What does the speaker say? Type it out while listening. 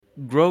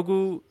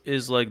Grogu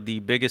is like the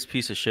biggest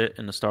piece of shit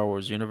in the Star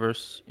Wars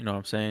universe. You know what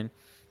I'm saying?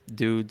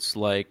 Dude's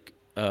like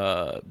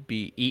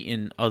be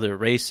eating other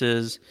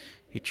races.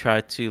 He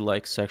tried to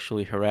like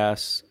sexually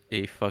harass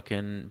a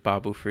fucking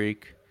Babu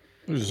freak.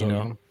 He was just You hugging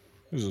know? him.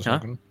 He was just Huh?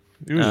 hugging him.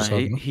 He was just He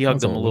hugging him. he hugged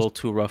That's him all a it was. little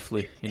too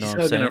roughly. You know He's what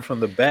I'm hugging her saying? from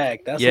the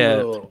back. That's a Yeah,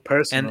 little and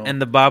personal.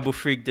 and the Babu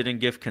freak didn't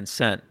give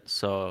consent.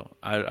 So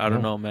I don't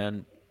No. know,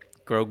 man.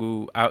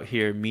 Grogu out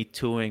here me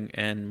tooing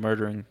and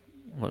murdering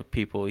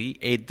people. He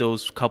ate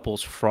those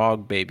couples'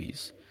 frog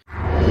babies.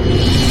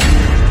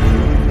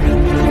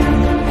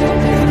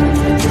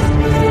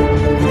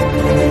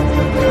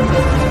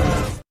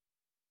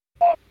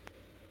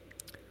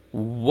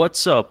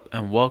 What's up,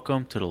 and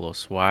welcome to the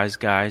Los Wise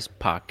Guys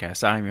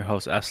podcast. I'm your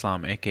host,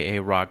 Aslam, aka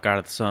Rock God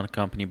of the Sun,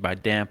 accompanied by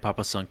Dan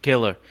Papa Sun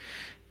Killer,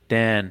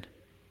 Dan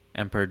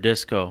Emperor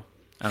Disco,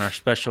 and our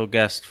special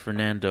guest,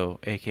 Fernando,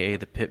 aka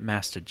the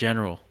Pitmaster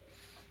General.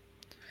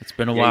 It's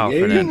been a Yeah, while, yeah,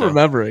 Look at him Fernando.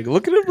 remembering.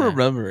 Look at him Yeah.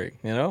 remembering,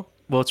 you know?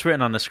 Well, it's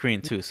written on the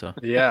screen too, so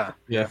yeah,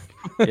 Yeah.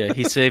 yeah,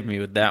 he saved me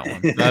with that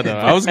one. I know.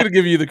 I was going to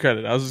give you the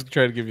credit. I was just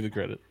trying to give you the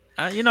credit.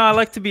 I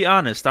like to be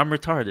honest. I'm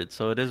retarded,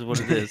 so it is what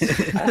it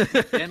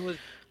is. Dan was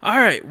All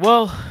right,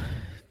 well,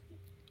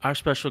 our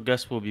special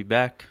guest will be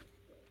back,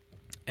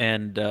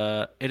 and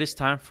it is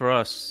time for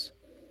us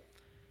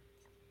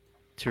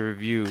to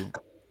review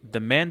The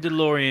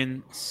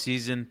Mandalorian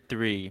Season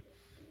 3,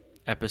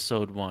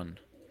 Episode 1.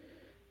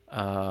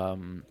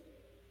 Um,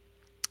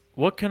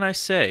 what can I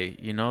say?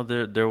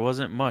 There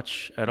wasn't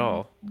much at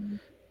all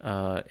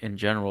in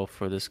general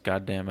for this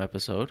goddamn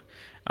episode.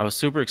 I was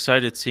super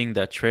excited seeing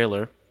that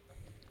trailer.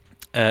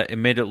 It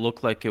made it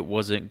look like it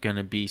wasn't going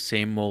to be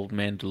same old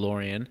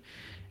Mandalorian.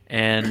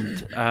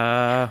 And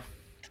I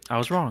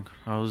was wrong.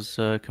 I was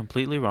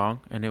completely wrong,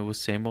 and it was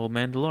same old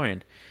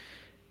Mandalorian,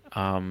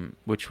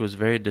 which was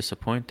very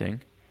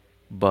disappointing.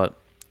 But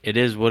it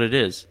is what it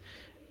is.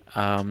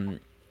 Um,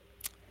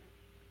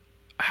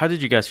 how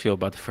did you guys feel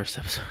about the first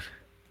episode?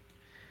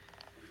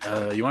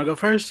 you want to go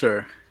first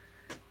or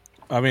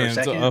I mean, or it's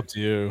second? up to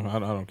you. I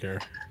don't care.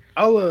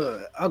 I'll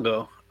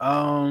go.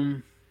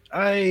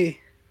 I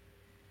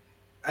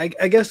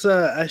I guess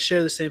I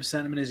share the same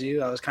sentiment as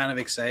you. I was kind of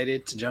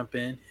excited to jump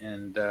in,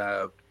 and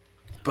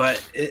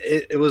but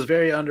it was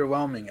very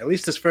underwhelming. At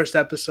least this first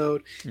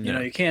episode. You know,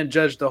 Yeah. you can't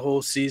judge the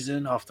whole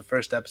season off the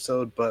first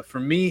episode, but for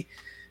me,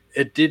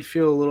 it did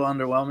feel a little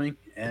underwhelming,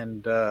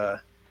 and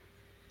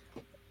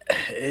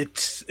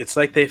it's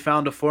like they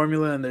found a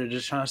formula and they're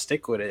just trying to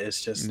stick with it.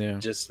 It's Yeah.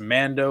 just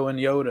Mando and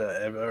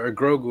Yoda or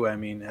Grogu. I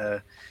mean,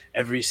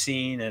 every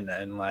scene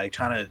and like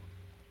trying to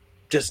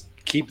just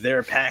keep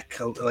their pack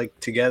like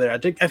together.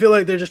 I feel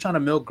like they're just trying to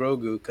milk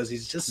Grogu because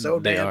he's just so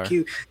They damn are.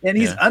 cute, and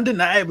he's Yeah.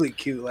 undeniably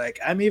cute. Like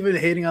I'm even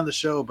hating on the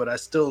show, but I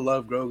still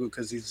love Grogu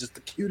because he's just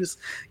the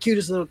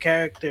cutest little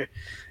character.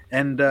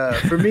 And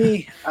for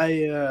me,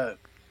 it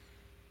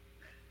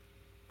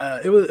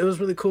was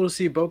really cool to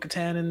see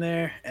Bo-Katan in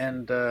there,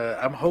 and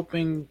I'm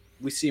hoping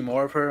we see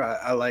more of her.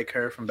 I like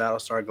her from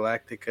Battlestar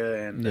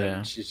Galactica, and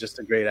Yeah. she's just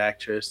a great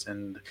actress.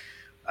 And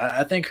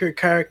I think her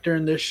character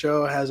in this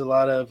show has a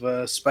lot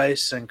of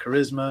spice and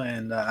charisma,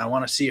 and I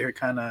want to see her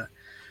kind of,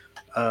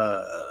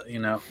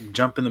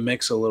 jump in the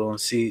mix a little and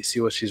see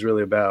what she's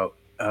really about.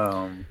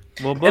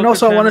 Well, And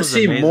also, I Bo-Katan want to was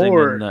see amazing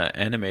more. in the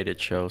animated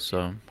show,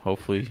 so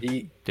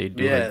hopefully they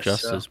do her Yes,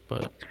 justice.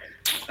 But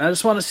I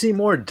just want to see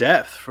more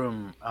depth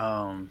from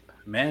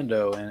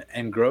Mando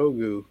and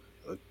Grogu,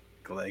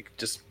 like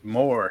just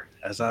more.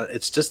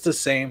 It's just the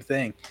same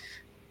thing.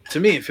 To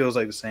me, it feels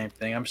like the same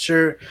thing. I'm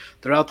sure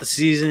throughout the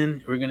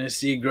season we're gonna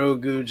see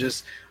Grogu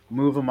just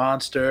move a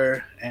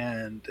monster,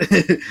 and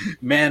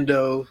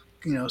Mando,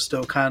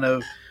 still kind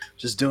of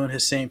just doing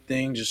his same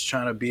thing, just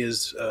trying to be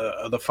his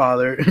the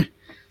father.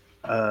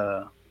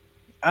 uh,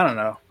 I don't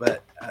know,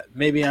 but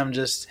maybe I'm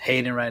just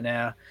hating right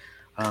now.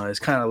 It's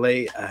kind of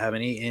late. I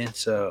haven't eaten,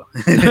 so.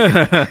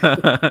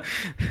 what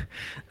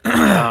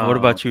um,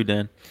 about you,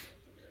 Dan?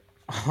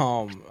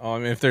 I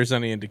mean, if there's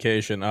any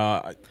indication,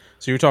 so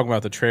you're talking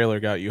about the trailer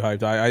got you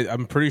hyped.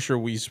 I'm pretty sure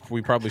we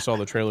probably saw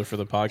the trailer for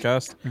the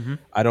podcast. Mhm.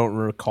 I don't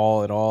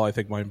recall at all. I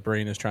think my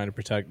brain is trying to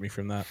protect me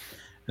from that.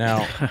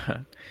 Now,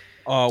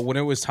 when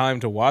it was time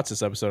to watch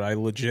this episode,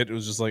 it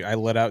was just like I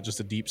let out just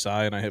a deep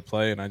sigh and I hit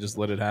play and I just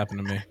let it happen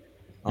to me.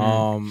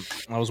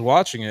 I was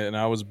watching it and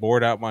I was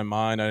bored out my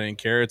mind. I didn't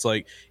care. It's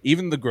like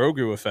even the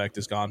Grogu effect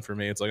is gone for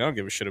me. It's like I don't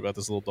give a shit about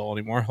this little doll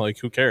anymore. Like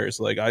who cares?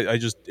 Like I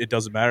just it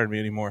doesn't matter to me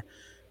anymore.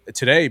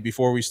 Today,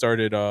 before we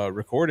started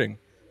recording,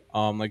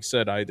 like I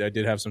said, I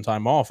did have some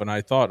time off and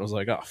I thought I was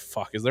like, oh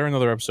fuck, is there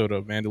another episode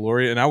of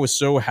Mandalorian? And I was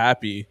so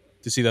happy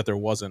to see that there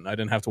wasn't. I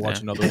didn't have to watch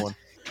Yeah. another one.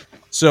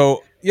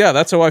 So yeah,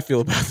 that's how I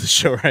feel about the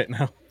show right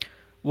now.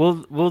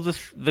 Well,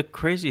 the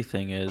crazy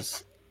thing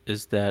is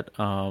that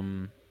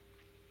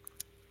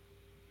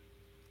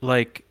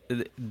like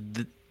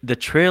the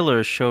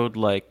trailer showed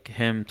like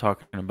him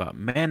talking about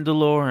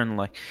Mandalore, and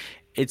like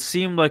it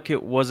seemed like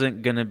it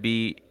wasn't gonna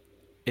be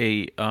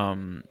a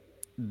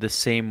the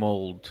same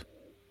old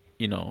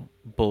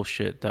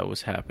bullshit that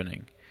was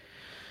happening.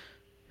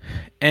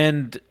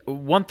 And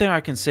one thing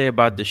I can say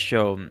about this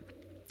show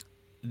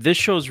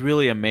is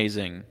really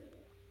amazing.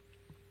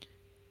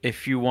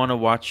 If you want to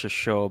watch a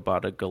show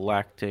about a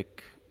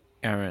galactic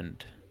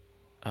errand,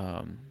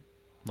 um,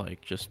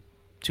 like just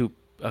two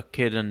a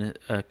kid and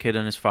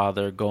his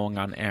father going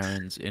on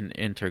errands in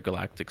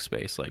intergalactic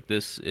space, like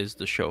this is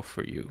the show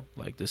for you.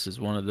 Like this is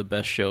one of the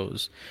best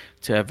shows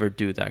to ever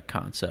do that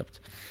concept.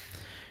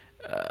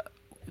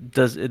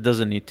 It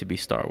doesn't need to be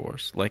Star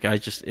Wars. Like I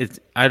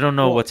don't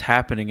know Well, what's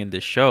happening in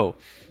this show.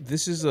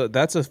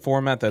 that's a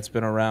format that's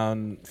been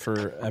around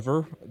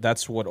forever.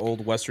 That's what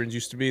old westerns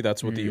used to be.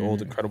 That's what the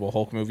old Incredible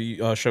Hulk movie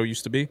show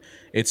used to be.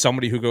 It's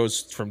somebody who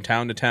goes from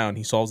town to town.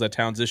 He solves that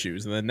town's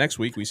issues, and then next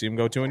week we see him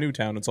go to a new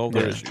town and solve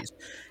their issues.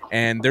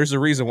 And there's a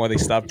reason why they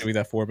stopped doing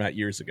that format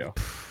years ago.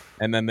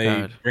 And then they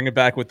God. bring it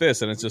back with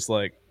this, and it's just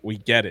like we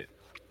get it.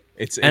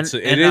 It And is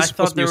I supposed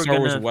thought to be they a were Star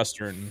Wars gonna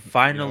western.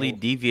 finally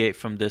deviate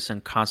from this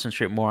and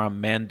concentrate more on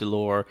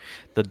Mandalore,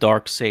 the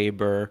dark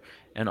saber,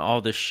 and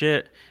all this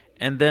shit.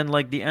 And then,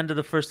 like the end of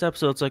the first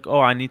episode, it's like, oh,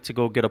 I need to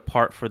go get a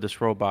part for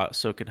this robot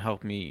so it can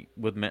help me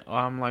with.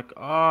 I'm like,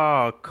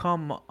 oh,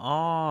 come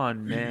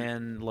on,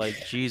 man! Like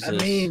I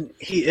Jesus. mean,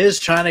 he is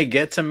trying to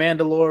get to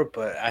Mandalore,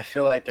 but I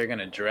feel like they're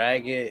gonna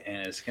drag it, and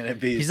it's gonna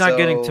be. He's not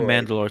getting to so,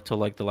 Mandalore till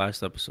like the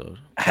last episode.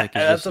 Like,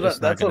 That's it's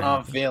not that's what gonna I'm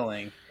happen.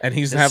 feeling. And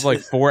he's gonna have like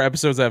 4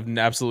 episodes that have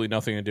absolutely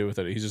nothing to do with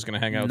it. He's just gonna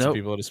hang out with some Nope.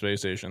 people at a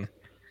space station.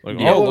 Like,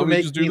 You know oh, what let would me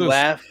make just do me this.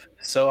 laugh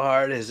so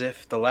hard is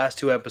if the last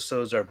 2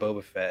 episodes are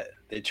Boba Fett.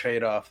 They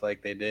trade off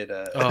like they did.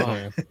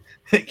 Oh,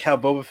 How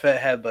Boba Fett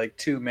had like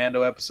 2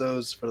 Mando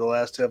episodes for the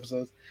last 2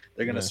 episodes.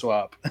 They're gonna Yeah.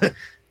 swap.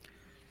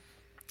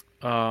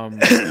 um,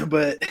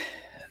 But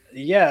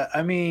yeah,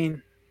 I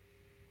mean,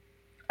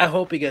 I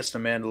hope he gets to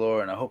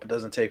Mandalore, and I hope it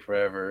doesn't take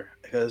forever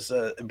because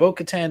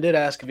Bo-Katan did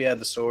ask if he had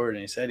the sword,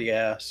 and he said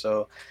yeah.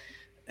 So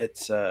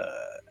it's,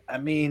 I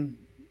mean,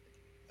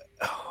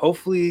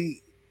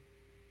 hopefully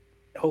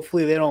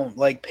they don't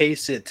like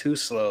pace it too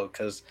slow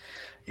because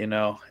I don't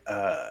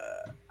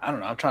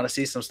know. I'm trying to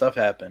see some stuff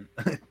happen.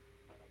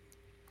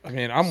 I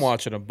mean, I'm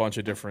watching a bunch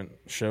of different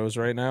shows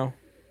right now,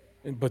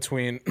 in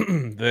between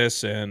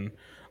this and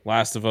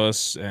Last of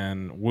Us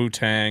and Wu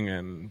Tang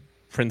and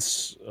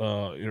Prince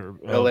Bel-Air.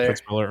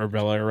 Prince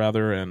Bel-Air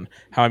rather, and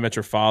How I Met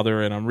Your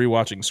Father, and I'm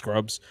rewatching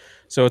Scrubs.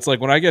 So it's like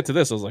when I get to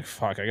this, I was like,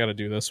 "Fuck, I got to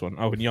do this one."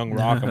 Oh, and Young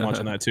Rock, I'm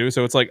watching that too.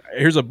 So it's like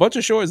here's a bunch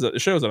of shows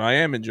that I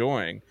am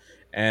enjoying,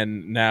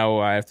 and now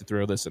I have to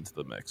throw this into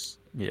the mix.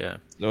 yeah.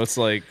 So it's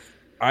like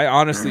I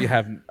honestly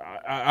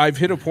I've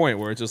hit a point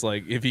where it's just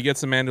like if he gets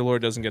to Mandalore,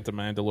 doesn't get to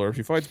Mandalore. If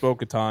he fights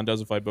Bo-Katan,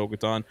 doesn't fight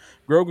Bo-Katan,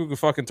 Grogu could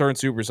fucking turn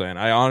Super Saiyan.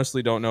 I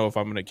honestly don't know if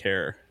I'm gonna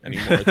care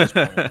anymore at this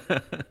point.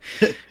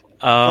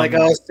 Like I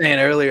was saying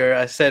earlier,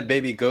 I said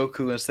baby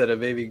Goku instead of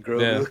baby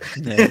Grogu.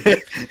 Yeah.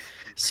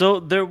 So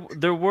there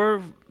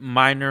were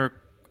minor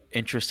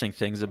interesting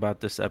things about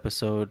this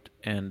episode,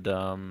 and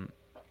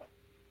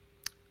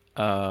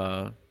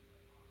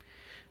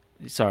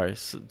sorry, you're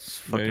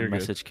fucking good.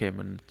 message came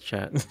in the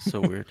chat. It's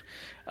so weird.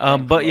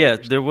 But yeah,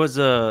 there was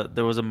a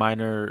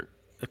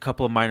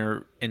couple of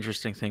minor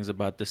interesting things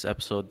about this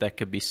episode that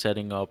could be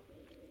setting up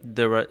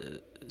there are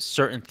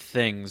certain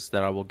things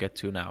that I will get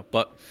to now.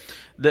 But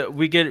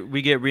we get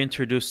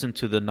reintroduced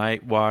into the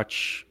Night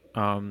Watch.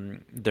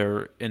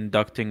 They're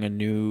inducting a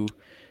new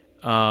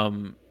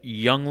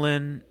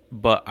youngling,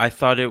 but I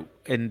thought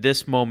in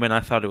this moment I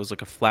thought it was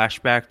like a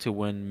flashback to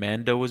when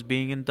Mando was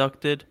being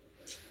inducted.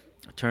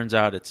 Turns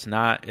out it's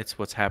not. It's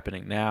what's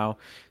happening now.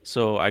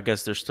 So I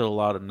guess there's still a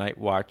lot of Night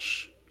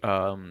Watch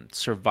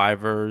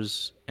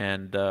survivors,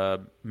 and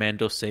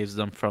Mando saves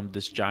them from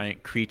this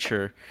giant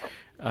creature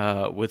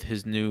with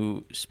his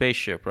new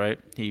spaceship. Right?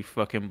 He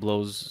fucking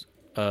blows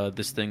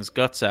this thing's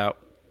guts out.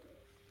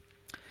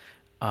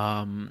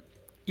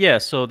 Yeah.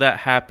 So that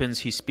happens.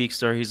 He speaks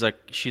to her.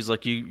 She's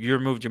like, you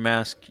removed your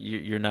mask.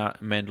 You're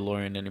not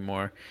Mandalorian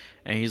anymore.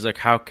 And he's like,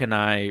 how can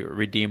I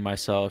redeem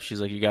myself? She's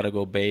like, you got to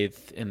go bathe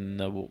in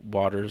the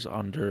waters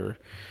under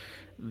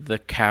the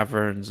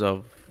caverns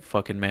of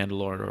fucking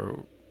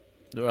Mandalore,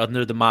 or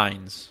under the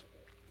mines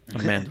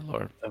of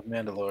Mandalore. Of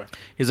Mandalore.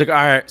 He's like, all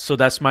right, so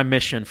that's my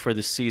mission for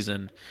this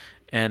season.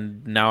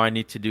 And now I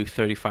need to do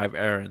 35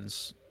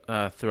 errands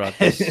throughout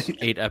this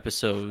 8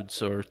 episodes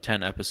or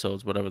 10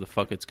 episodes, whatever the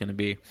fuck it's going to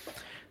be,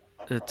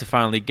 to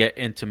finally get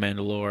into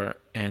Mandalore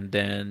and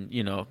then,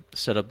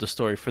 set up the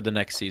story for the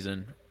next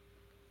season.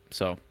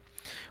 So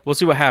we'll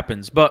see what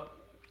happens. But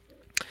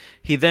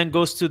he then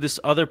goes to this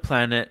other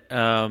planet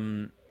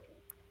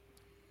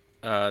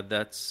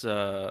that's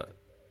a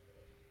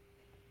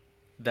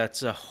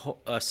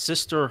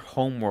sister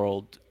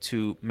homeworld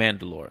to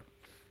Mandalore.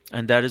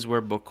 And that is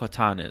where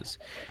Bo-Katan is.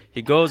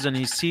 He goes and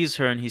he sees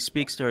her and he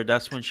speaks to her.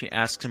 That's when she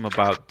asks him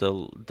about the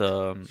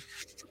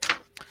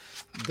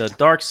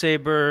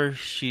Darksaber.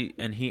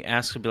 He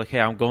asks her, be like, hey,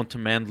 I'm going to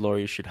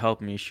Mandalore, you should help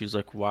me. She's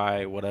like,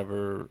 why?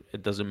 Whatever,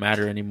 it doesn't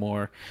matter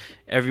anymore.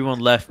 Everyone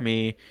left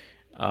me.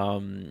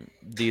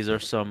 These are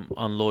some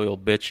unloyal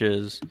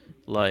bitches.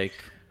 Like,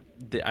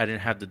 I didn't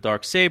have the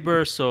dark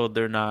saber, so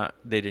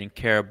they didn't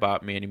care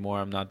about me anymore.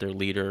 I'm not their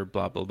leader.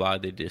 Blah blah blah.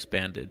 They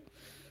disbanded.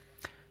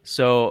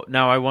 So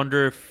now I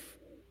wonder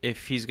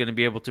if he's going to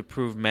be able to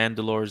prove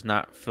Mandalore is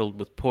not filled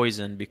with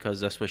poison, because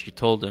that's what she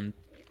told him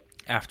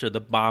after the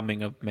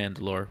bombing of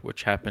Mandalore,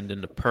 which happened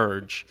in the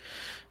Purge.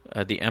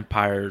 The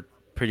Empire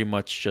pretty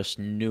much just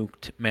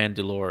nuked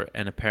Mandalore,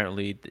 and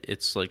apparently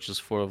it's like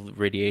just full of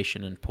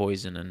radiation and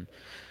poison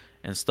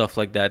and stuff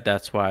like that.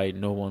 That's why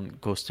no one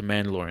goes to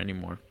Mandalore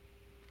anymore.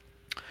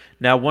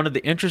 Now, one of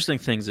the interesting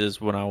things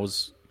is when I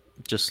was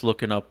just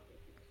looking up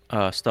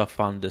stuff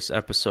on this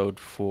episode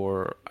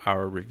for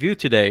our review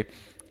today,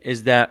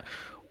 is that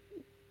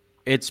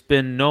it's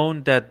been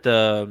known that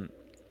the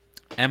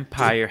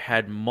Empire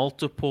had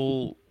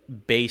multiple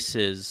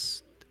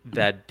bases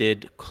that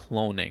did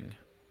cloning.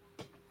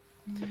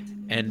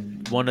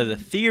 And one of the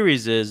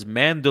theories is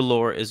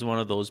Mandalore is one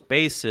of those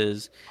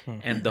bases,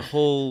 and the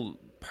whole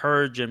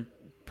purge and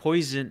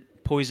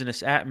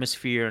poisonous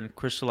atmosphere and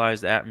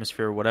crystallized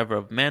atmosphere or whatever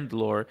of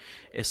Mandalore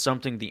is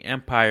something the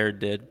Empire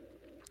did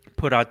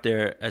put out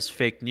there as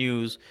fake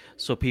news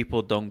so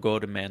people don't go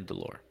to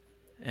Mandalore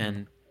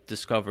and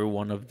discover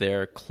one of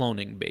their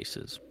cloning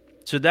bases.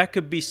 So that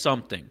could be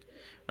something,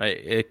 right?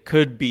 It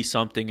could be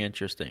something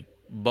interesting,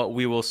 but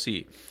we will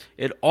see.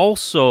 It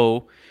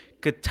also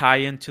could tie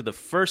into the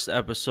first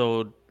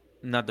episode,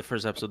 not the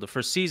first episode, the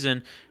first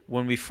season,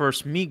 when we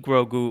first meet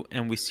Grogu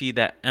and we see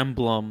that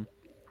emblem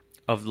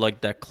of like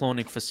that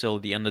cloning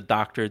facility and the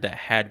doctor that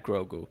had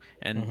Grogu.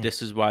 And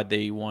this is why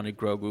they wanted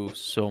Grogu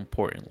so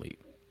importantly.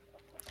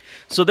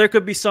 So there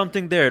could be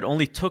something there. It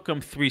only took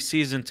them 3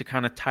 seasons to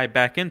kind of tie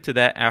back into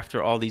that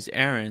after all these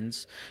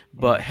errands.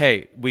 But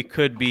hey, we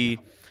could be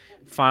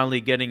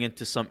finally getting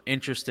into some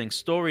interesting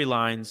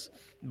storylines.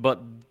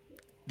 But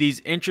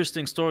these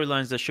interesting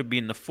storylines that should be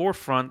in the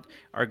forefront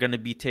are going to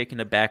be taking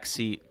a back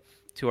seat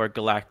to our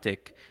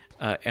galactic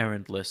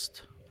errand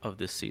list of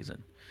this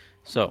season.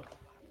 So,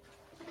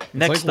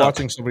 next it's like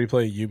watching somebody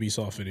play a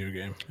Ubisoft video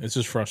game. It's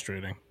just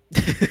frustrating.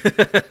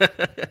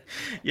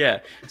 Yeah,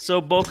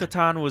 so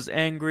Bo-Katan was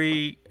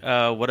angry,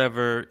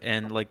 whatever,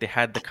 and like they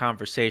had the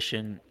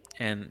conversation,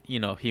 and you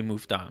know he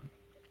moved on.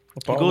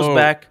 He goes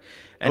back.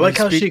 And I like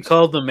how she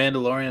called the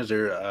Mandalorians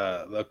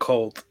the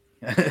cult.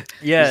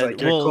 Yeah,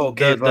 like, well,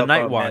 the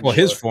Night Watch. Well,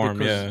 his form,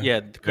 because,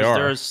 yeah, because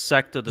they're a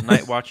sect of the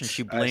Night Watch, and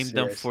she blamed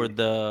them for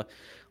the,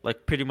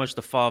 like, pretty much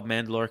the fall of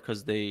Mandalore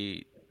because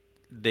they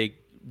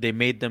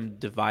made them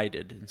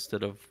divided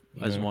instead of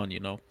as one, you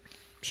know.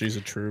 She's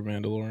a true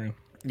Mandalorian.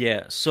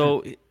 Yeah,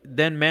 so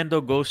then Mando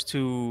goes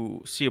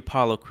to see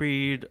Apollo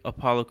Creed.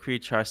 Apollo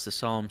Creed tries to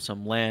sell him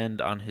some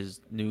land on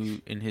his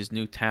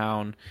new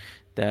town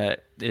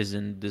that is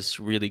in this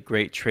really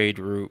great trade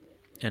route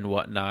and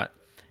whatnot.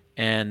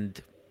 And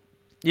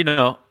you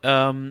know,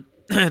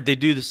 they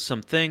do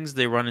some things.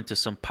 They run into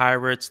some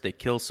pirates. They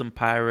kill some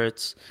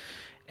pirates,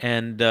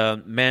 and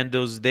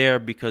Mando's there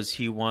because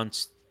he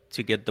wants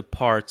to get the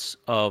parts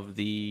of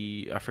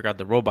I forgot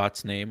the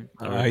robot's name.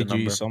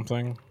 IG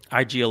something.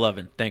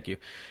 IG-11, thank you.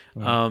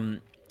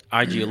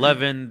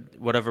 IG-11,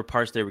 whatever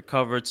parts they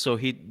recovered. So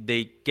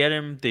they get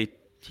him,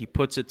 he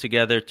puts it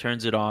together,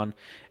 turns it on,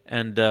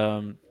 and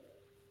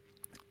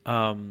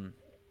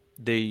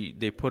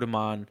they put him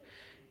on,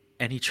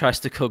 and he tries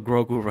to kill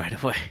Grogu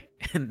right away.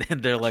 And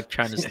then they're like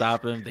trying to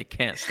stop him. They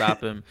can't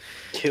stop him.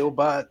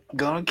 Killbot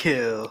gonna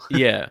kill.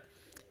 Yeah.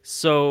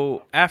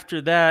 So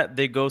after that,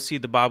 they go see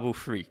the Babu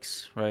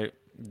Freaks, right?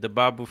 The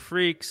Babu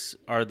Freaks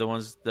are the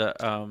ones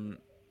that are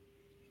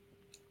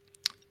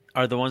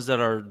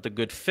the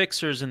good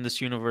fixers in this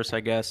universe, I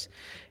guess.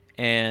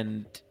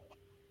 And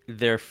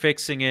they're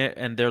fixing it,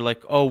 and they're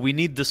like, "Oh, we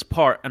need this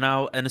part." And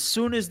as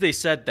soon as they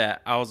said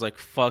that, I was like,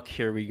 "Fuck,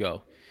 here we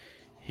go.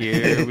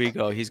 Here we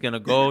go. He's gonna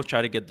go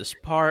try to get this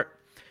part."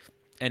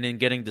 And in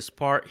getting this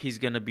part, he's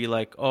going to be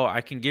like, "Oh,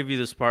 I can give you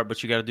this part,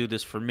 but you got to do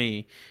this for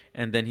me."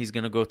 And then he's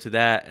going to go to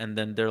that. And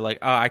then they're like,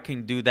 "Oh, I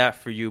can do that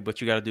for you,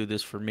 but you got to do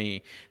this for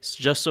me." It's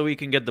just so he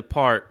can get the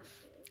part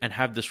and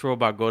have this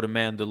robot go to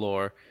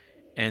Mandalore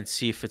and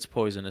see if it's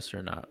poisonous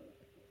or not.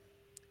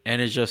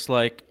 And it's just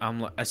like,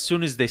 as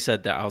soon as they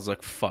said that, I was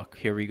like, fuck,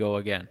 here we go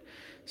again.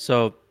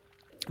 So,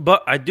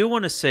 but I do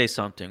want to say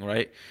something,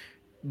 right?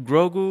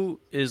 Grogu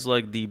is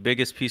like the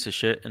biggest piece of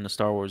shit in the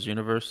Star Wars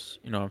universe.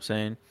 You know what I'm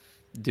saying?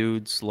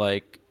 Dude's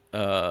like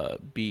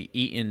be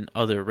eating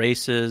other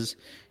races.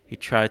 He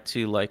tried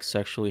to like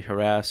sexually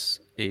harass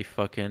a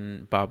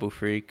fucking Babu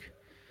freak.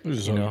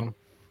 You know?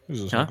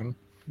 He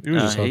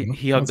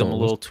hugged him a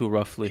little too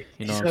roughly.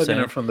 You know what I'm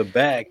saying? Him from the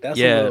back. That's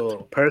a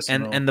little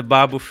personal. And the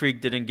Babu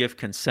freak didn't give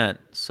consent.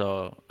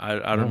 So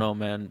I don't know,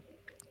 man.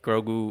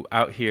 Grogu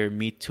out here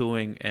me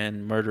tooing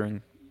and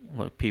murdering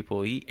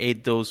people. He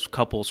ate those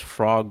couple's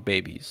frog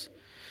babies.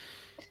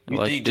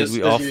 Like, did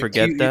we all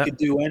forget that? You could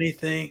do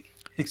anything.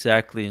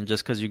 Exactly, and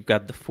just because you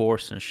got the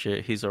Force and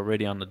shit, he's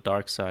already on the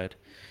dark side.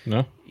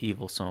 No,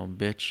 evil son of a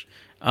bitch.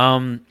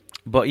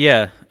 But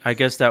yeah, I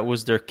guess that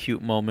was their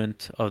cute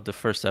moment of the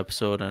first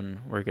episode, and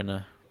we're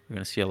gonna We're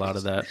gonna see a lot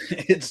of that.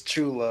 It's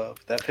true love.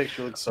 That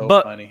picture looks so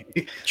But funny.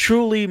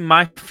 truly,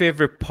 my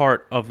favorite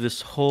part of this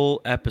whole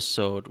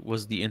episode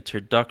was the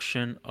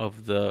introduction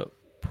of the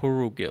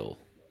Purugil,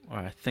 or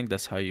I think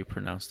that's how you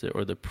pronounced it,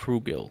 or the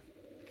Prugil.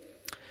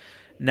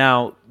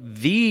 Now,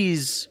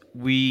 these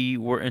we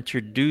were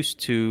introduced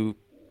to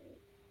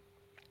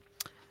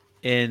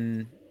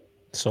in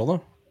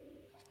Solo?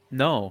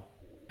 no,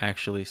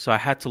 actually. So I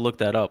had to look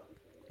that up.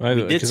 We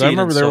did Because see I it in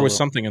remember there was Solo.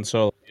 something in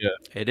Solo. Yeah.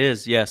 It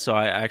is, yeah. So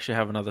I actually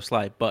have another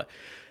slide, but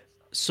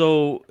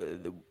so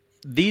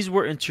these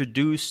were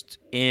introduced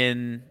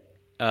in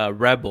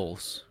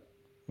Rebels,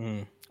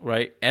 Mm.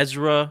 right?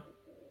 Ezra,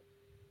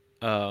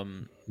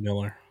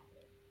 Miller.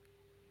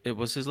 it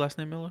was his last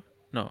name Miller?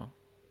 No,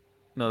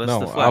 that's No,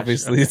 the Flash.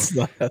 obviously Okay. it's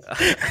not.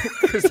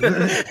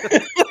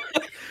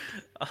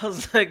 I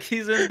was like,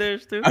 he's in there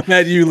too. I'm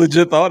mad you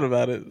legit thought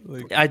about it.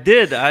 Like, I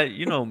did.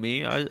 You know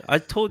me. I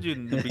told you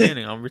in the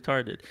beginning I'm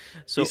retarded.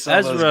 So He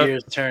saw those Ezra,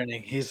 gears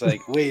turning. He's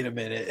like, wait a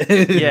minute.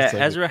 yeah, It's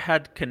like- Ezra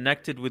had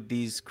connected with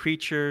these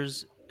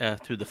creatures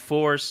through the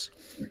Force,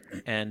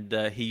 and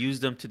he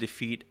used them to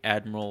defeat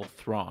Admiral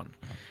Thrawn.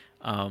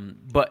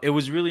 But it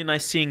was really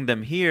nice seeing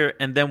them here.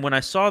 And then when I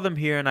saw them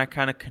here and I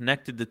kind of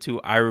connected the two,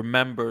 I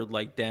remembered,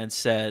 like Dan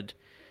said,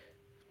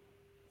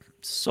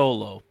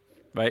 Solo,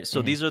 right?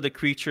 So these are the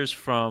creatures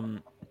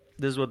from.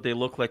 This is what they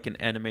look like in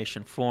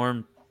animation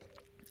form,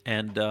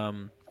 and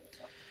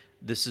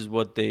this is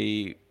what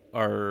they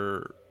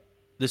are.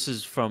 This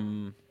is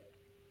from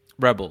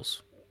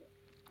Rebels,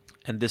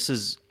 and this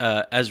is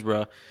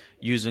Ezra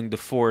using the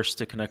Force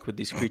to connect with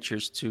these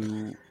creatures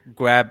to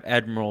grab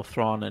Admiral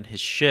Thrawn and his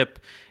ship.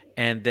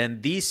 And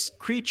then these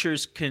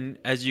creatures can,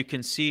 as you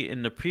can see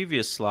in the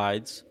previous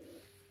slides,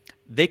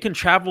 they can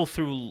travel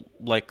through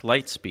like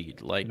light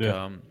speed, like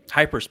Yeah.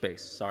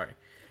 hyperspace. Sorry,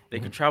 they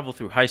can travel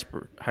through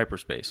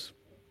hyperspace,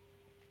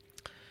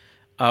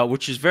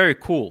 which is very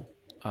cool.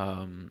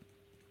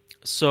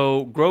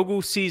 So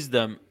Grogu sees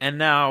them, and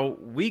now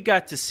we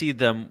got to see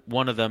them.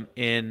 One of them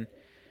in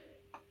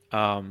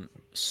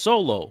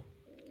Solo,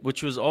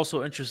 which was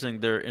also interesting.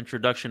 Their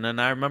introduction, and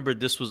I remember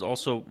this was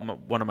also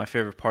one of my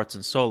favorite parts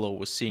in Solo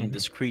was seeing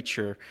this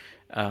creature.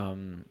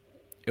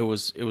 It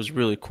was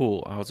really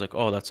cool. I was like,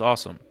 oh, that's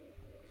awesome.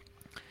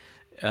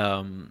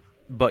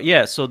 But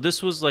yeah, so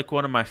this was like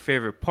one of my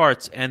favorite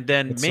parts, and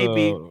then it's,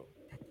 maybe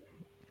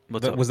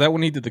what's up? was that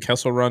when he did the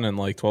Kessel Run in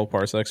like 12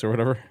 parsecs or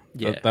whatever?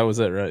 Yeah. That was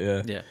it, right?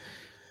 Yeah. Yeah.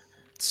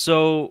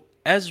 So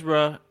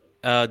Ezra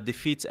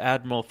defeats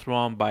Admiral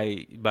Thrawn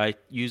by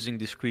using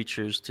these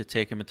creatures to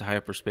take him into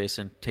hyperspace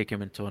and take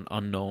him into an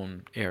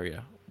unknown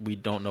area. We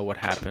don't know what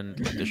happened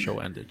when the show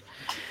ended.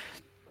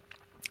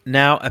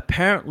 Now,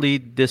 apparently,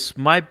 this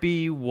might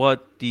be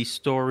what the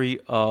story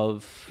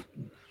of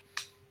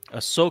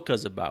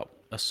Ahsoka's about.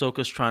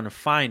 Ahsoka's trying to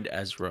find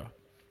Ezra.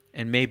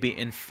 And maybe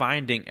in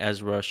finding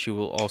Ezra, she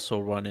will also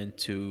run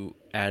into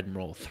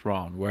Admiral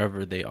Thrawn,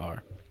 wherever they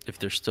are, if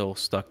they're still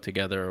stuck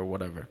together or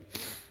whatever.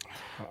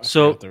 I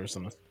So- forgot there was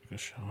an Ahsoka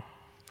show.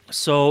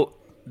 So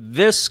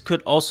this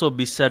could also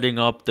be setting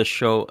up the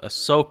show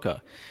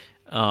Ahsoka.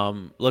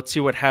 Let's see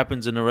what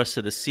happens in the rest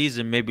of the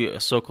season. Maybe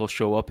Ahsoka will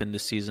show up in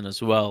this season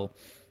as well,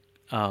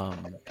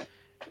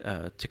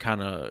 to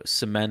kind of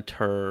cement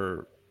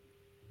her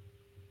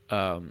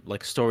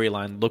like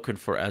storyline, looking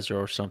for Ezra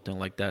or something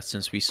like that.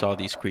 Since we saw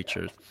these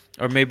creatures,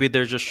 or maybe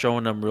they're just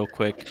showing them real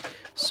quick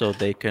so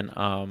they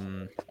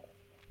can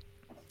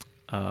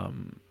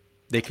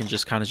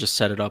just kind of just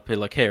set it up. Hey,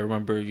 like, hey,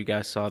 remember you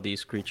guys saw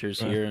these creatures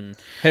here, and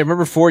Hey,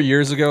 remember 4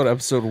 years ago, at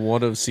episode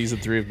 1 of season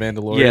 3 of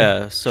Mandalorian?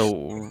 yeah. So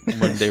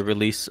when they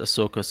release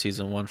Ahsoka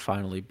season 1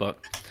 finally, but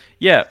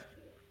yeah.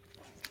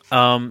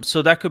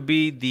 So that could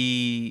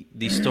be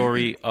the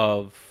story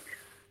of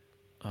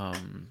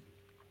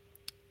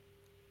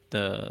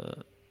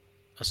the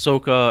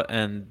Ahsoka,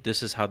 and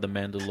this is how the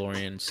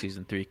Mandalorian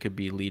season 3 could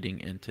be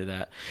leading into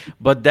that.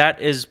 But that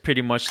is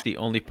pretty much the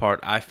only part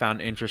I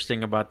found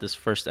interesting about this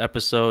first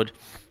episode.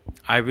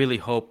 I really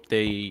hope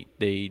they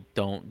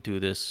don't do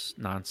this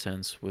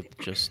nonsense with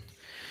just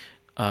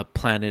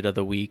Planet of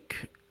the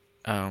Week,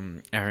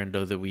 Errand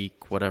of the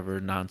Week, whatever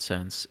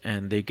nonsense,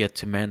 and they get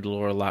to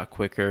Mandalore a lot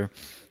quicker.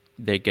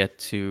 They get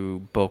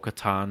to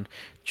Bo-Katan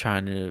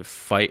trying to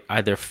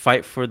either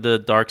fight for the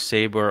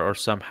Darksaber or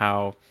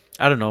somehow,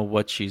 I don't know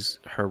what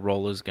her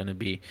role is going to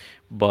be,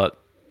 but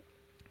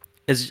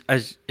it's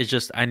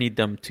just I need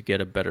them to get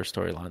a better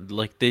storyline.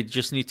 Like, they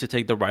just need to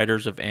take the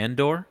writers of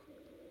Andor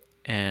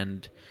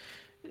and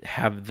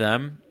have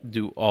them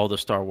do all the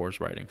Star Wars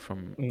writing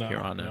from here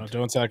on No, out.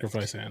 don't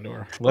sacrifice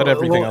Andor. Let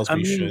everything else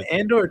be shit.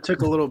 Andor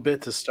took a little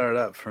bit to start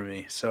up for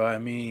me, so I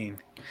mean,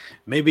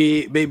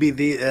 maybe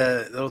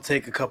it'll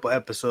take a couple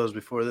episodes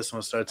before this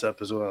one starts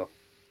up as well.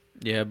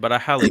 Yeah, but I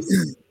highly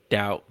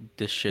doubt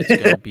this shit's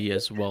gonna be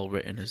as well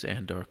written as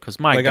Andor. Because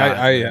my Like God,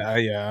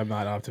 man. I'm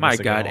not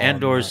optimistic. My at God, all.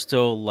 Andor I'm is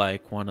still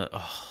like one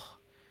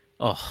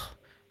of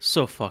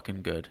so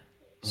fucking good,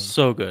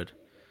 so good,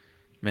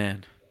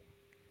 man.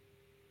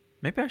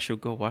 Maybe I should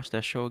go watch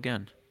that show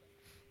again.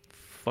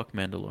 Fuck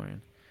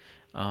Mandalorian.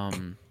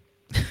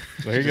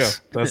 There you go.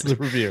 That's the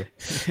review.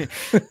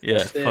 Yeah,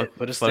 That's it. fuck,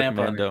 Put a fuck stamp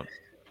on it. Mando.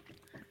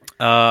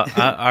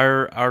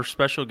 Our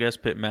special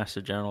guest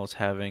Pitmaster General is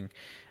having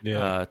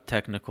Yeah.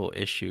 technical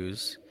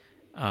issues.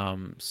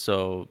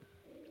 So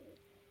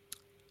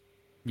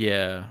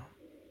yeah,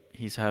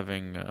 he's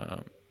having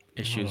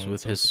issues on,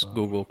 with what's his up?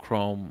 Google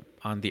Chrome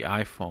on the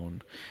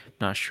iPhone.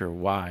 Not sure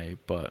why,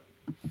 but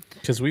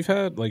Because we've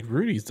had like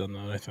Rudy's done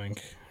that, I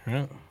think.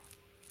 Right?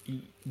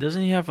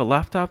 doesn't he have a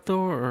laptop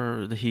though,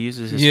 or he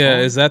uses his Yeah,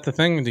 phone? is that the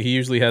thing? He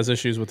usually has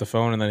issues with the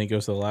phone, and then he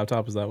goes to the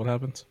laptop. Is that what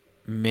happens?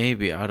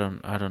 Maybe I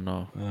don't know. I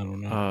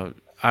don't know.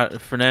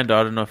 Fernando,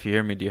 I don't know if you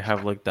hear me. Do you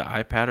have like the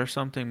iPad or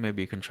something?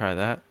 Maybe you can try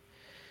that.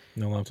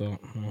 No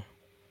laptop. No.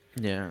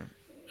 Yeah.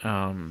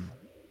 I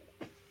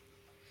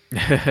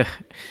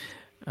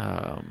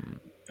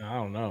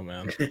don't know,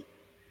 man.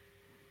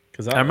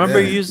 Because I remember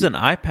you used an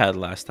iPad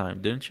last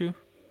time, didn't you?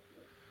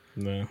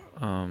 No.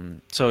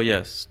 So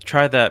yes,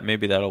 try that.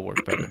 Maybe that'll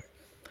work better.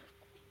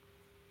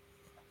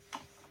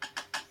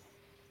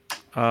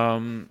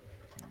 Okay.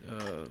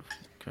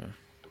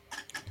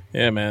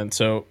 Yeah, man.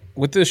 So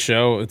with this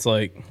show, it's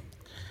like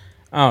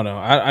I don't know.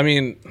 I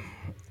mean,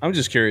 I'm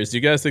just curious. Do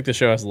you guys think the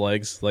show has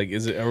legs? Like,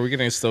 is it? Are we going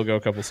to still go a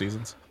couple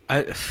seasons?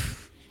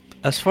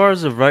 As far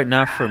as of right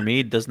now, for me,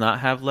 it does not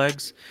have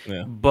legs.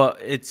 Yeah.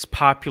 But it's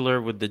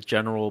popular with the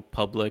general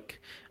public.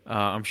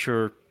 I'm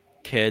sure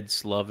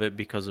kids love it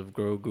because of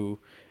Grogu,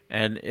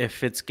 and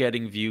if it's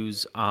getting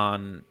views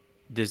on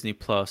Disney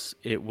Plus,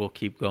 it will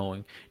keep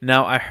going.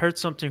 Now, I heard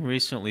something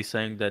recently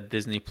saying that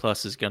Disney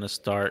Plus is going to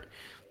start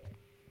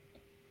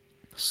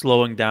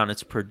slowing down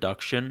its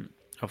production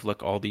of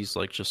like all these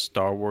like just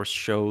Star Wars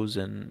shows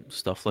and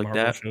stuff like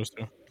Marvel that, shows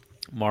too.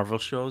 Marvel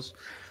shows.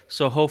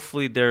 So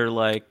hopefully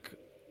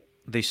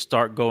they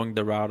start going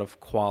the route of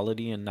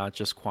quality and not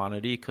just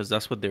quantity, because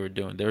that's what they were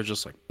doing. They were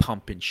just like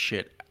pumping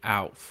shit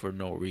out for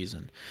no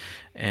reason,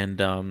 and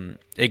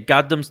it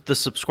got them the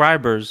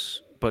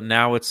subscribers. But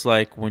now it's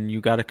like when you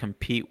got to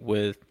compete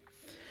with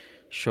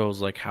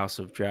shows like House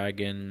of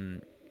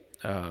Dragon,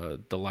 The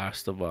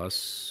Last of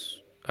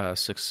Us,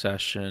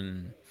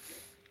 Succession,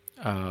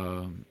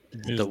 You're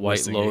The just White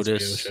listing HBO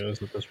Lotus.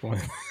 shows at this point.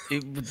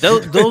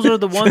 Those are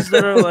the ones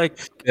that are like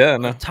Yeah,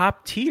 no.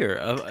 top tier.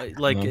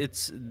 Like No.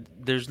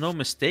 there's no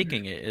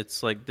mistaking it.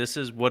 It's like this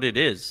is what it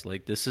is.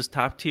 Like this is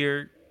top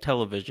tier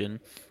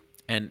television,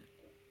 and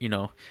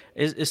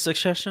is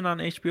Succession on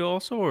HBO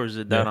also, or is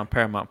it that Yeah. on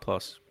Paramount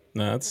Plus?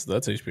 No, that's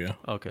HBO.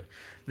 Okay,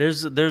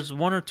 there's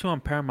one or two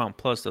on Paramount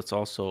Plus that's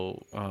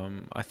also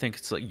I think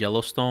it's like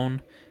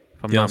Yellowstone,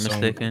 if I'm not Yellowstone.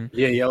 mistaken.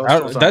 Yeah,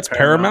 Yellowstone's on That's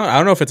Paramount. I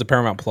don't know if it's a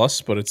Paramount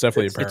Plus, but it's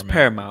definitely It's a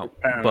Paramount.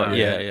 Paramount, but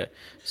Paramount, yeah.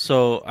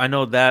 So I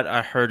know that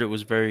I heard it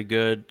was very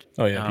good.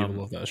 Oh yeah, people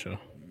love that show.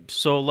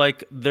 So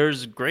like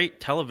there's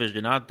great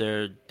television out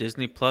there.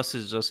 Disney Plus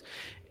is just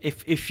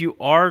if you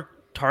are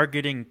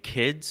targeting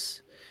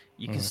kids,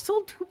 you can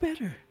still do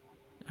better.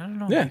 I don't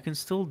know. Yeah. You can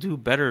still do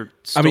better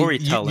I mean,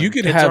 storytelling. you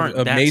could Kids have aren't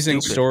that amazing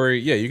stupid. story.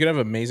 Yeah, you could have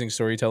amazing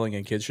storytelling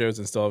in kid shows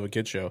and still have a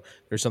kid show.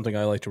 There's something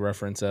I like to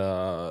reference: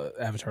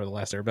 Avatar: The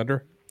Last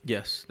Airbender.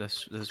 Yes,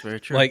 that's very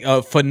true. Like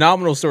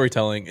phenomenal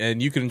storytelling,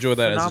 and you can enjoy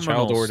that as a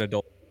child or an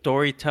adult.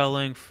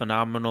 Storytelling,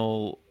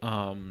 phenomenal.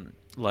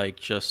 Like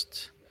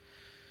just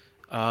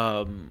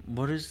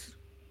what is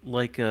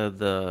like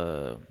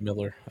the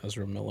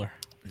Ezra Miller.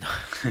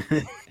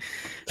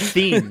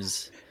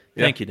 themes.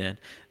 Yeah. Thank you, Dan.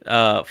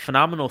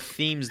 Phenomenal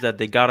themes that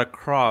they got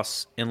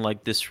across in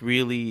like this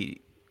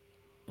really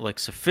like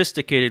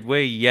sophisticated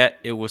way, yet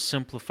it was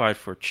simplified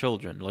for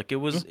children. Like it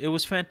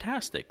was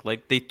fantastic.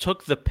 Like they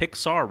took the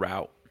Pixar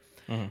route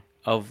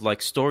of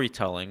like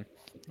storytelling,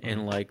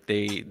 and like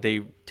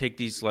they take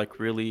these like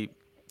really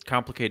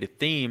complicated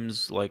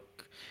themes like,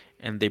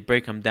 and they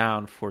break them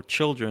down for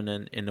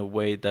children in a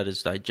way that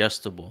is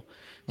digestible.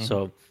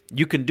 So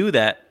you can do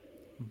that,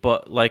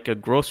 but like a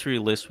grocery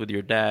list with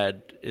your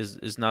dad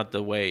is not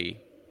the way.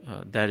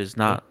 That is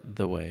not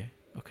the way.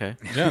 Okay.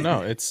 Yeah,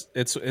 no, it's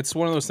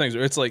one of those things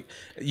where it's like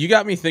you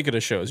got me thinking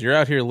of shows. You're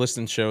out here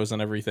listing shows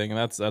and everything,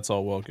 and that's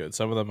all well good.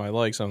 Some of them I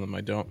like, some of them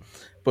I don't.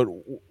 But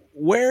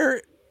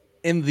where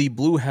in the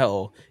blue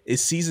hell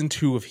is season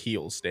 2 of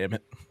Heels? Damn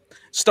it,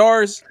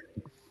 Stars,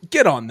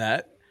 get on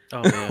that.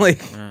 Oh yeah.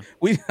 Like yeah.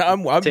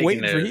 I'm Taking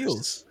waiting for theirs.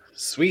 Heels.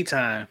 Sweet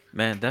time.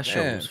 Man, that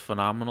show Man. was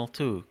phenomenal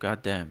too.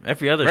 God damn.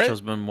 Every other Right?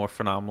 show's been more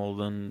phenomenal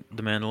than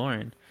The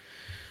Mandalorian.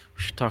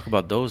 We should talk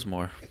about those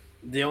more.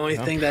 The only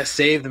thing that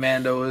saved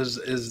Mando was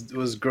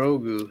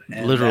Grogu.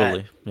 And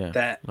Literally. Yeah.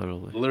 that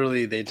literally.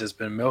 literally they just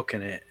been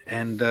milking it.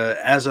 And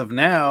as of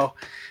now,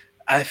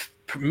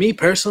 me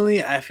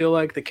personally, I feel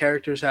like the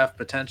characters have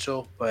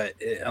potential, but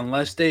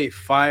unless they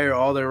fire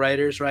all their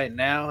writers right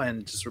now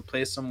and just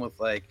replace them with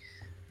like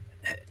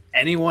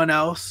anyone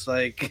else,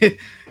 like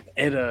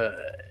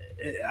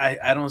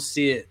I don't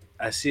see it.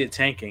 I see it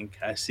tanking.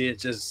 I see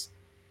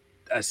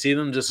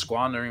them just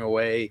squandering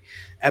away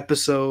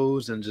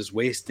episodes and just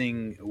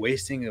wasting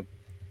a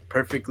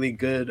perfectly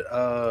good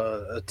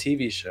a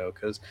TV show,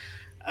 because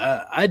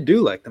I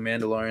do like the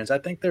Mandalorians. I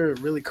think they're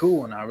really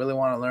cool and I really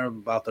want to learn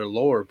about their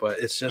lore, but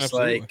it's just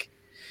Absolutely. like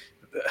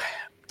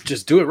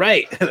just do it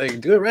right. Like,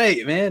 do it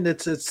right, man.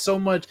 It's so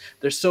much.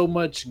 There's so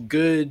much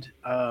good,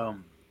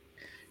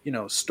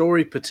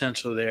 story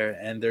potential there,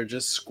 and they're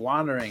just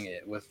squandering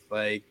it with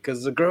like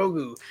because the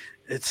Grogu,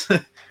 it's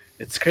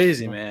it's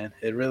crazy, man.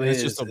 It really And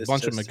it's is. just a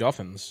bunch of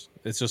MacGuffins.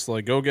 It's just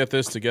like go get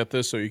this to get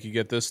this, so you can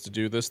get this to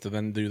do this to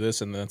then do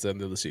this, and that's the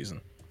end of the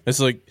season. It's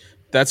like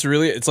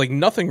it's like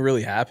nothing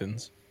really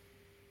happens.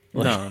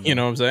 Like, No. You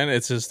know what I'm saying?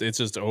 It's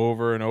just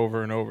over and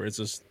over and over. It's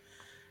just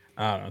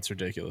I don't know. It's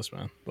ridiculous,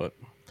 man. But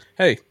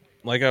hey,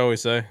 like I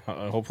always say,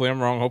 hopefully I'm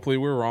wrong. Hopefully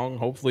we're wrong.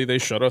 Hopefully they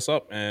shut us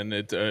up and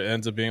it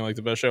ends up being like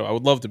the best show. I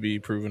would love to be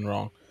proven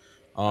wrong.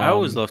 I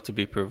always love to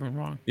be proven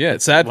wrong. Yeah,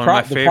 it's sad. One of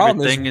my the favorite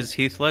problem thing is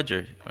Heath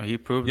Ledger. He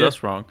proved Yeah.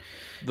 us wrong.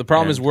 the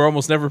problem is and- we're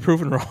almost never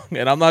proven wrong.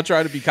 And I'm not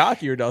trying to be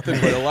cocky or nothing,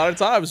 but a lot of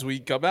times we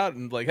come out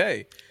and like,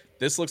 hey,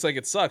 this looks like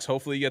it sucks.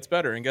 Hopefully it gets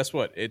better. And guess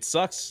what? It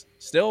sucks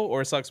still,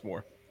 or it sucks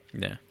more.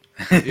 Yeah.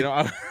 You know,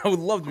 I would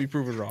love to be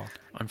proven wrong.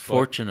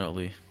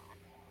 Unfortunately.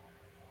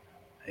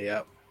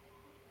 Yep.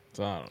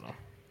 So I don't know.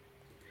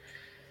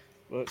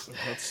 But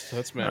that's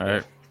All Mando.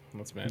 right.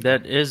 That's Mando.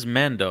 That is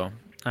Mando.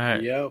 All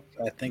right. Yep.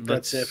 I think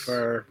that's it Let's- for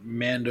our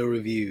Mando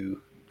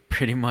review.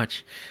 Pretty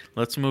much.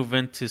 Let's move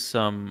into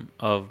some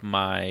of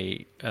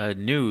my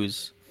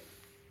news.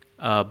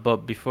 But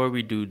before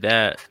we do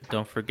that,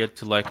 don't forget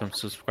to like and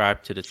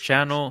subscribe to the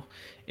channel.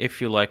 If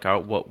you like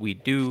what we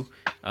do,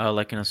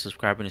 liking and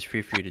subscribing is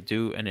free for you to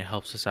do, and it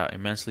helps us out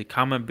immensely.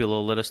 Comment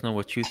below. Let us know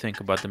what you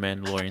think about The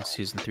Mandalorian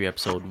Season 3,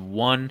 Episode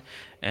 1,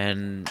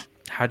 and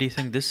how do you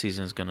think this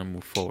season is going to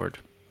move forward?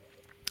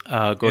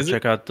 Go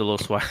check out the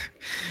Los Wise.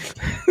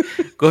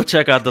 Go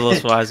check out the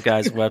Los Wise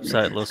Guys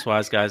website,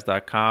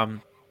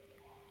 loswiseguys.com,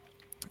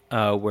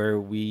 where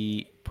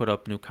we put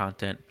up new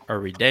content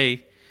every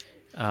day,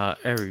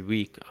 every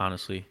week,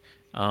 honestly.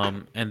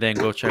 And then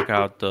go check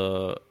out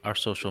our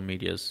social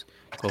medias.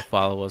 Go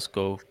follow us.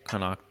 Go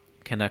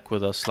connect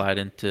with us. Slide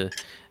into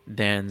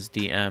Dan's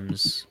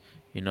DMs.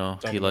 You know,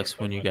 he likes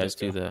when you guys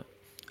do that.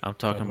 I'm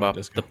talking about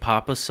the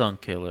Papa Sun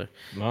Killer.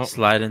 No.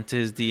 Slide into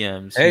his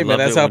DMs. Hey, He man, loved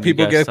that's it how when you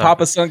people guys get talk-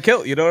 Papa Son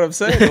killed. You know what I'm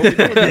saying? Don't be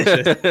doing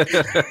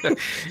that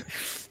shit.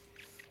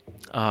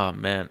 Oh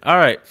man! All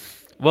right.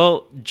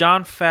 Well,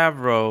 Jon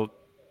Favreau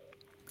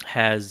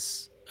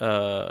has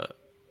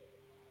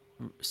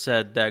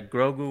said that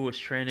Grogu was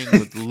training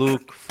with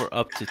Luke for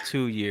up to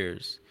 2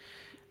 years.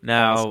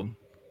 Now, Awesome.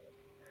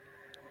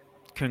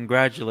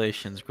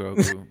 Congratulations,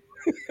 Grogu.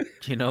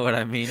 You know what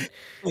I mean?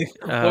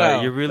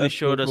 Wow, You really that's so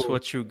showed us cool.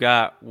 what you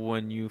got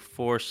when you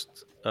force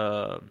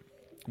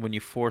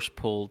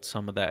pulled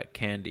some of that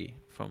candy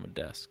from a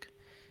desk.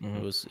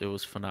 It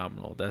was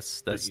phenomenal.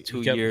 That's He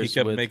 2 kept, years He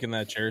kept with making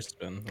that chair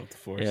spin with the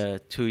Force. yeah,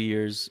 2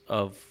 years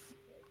of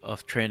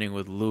training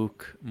with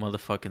Luke,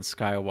 motherfucking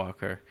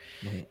Skywalker,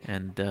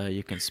 and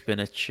you can spin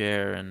a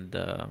chair and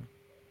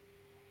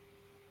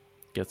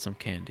get some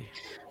candy.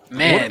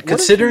 Man, What if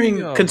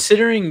considering we,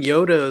 considering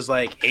Yoda is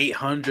like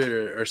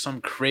 800 or some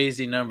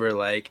crazy number,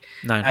 like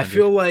 900. I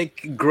feel like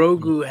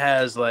Grogu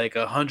has like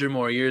 100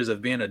 more years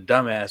of being a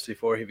dumbass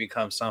before he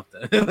becomes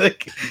something.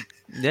 Like,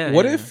 Yeah.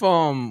 What yeah. if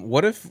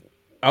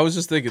I was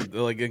just thinking,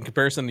 like in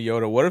comparison to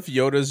Yoda, what if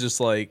Yoda's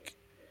just like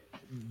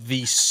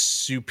the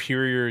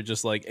superior,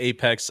 just like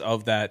apex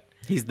of that?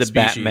 He's the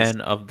species? Batman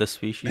of the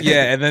species?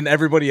 Yeah, and then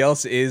everybody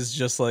else is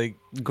just like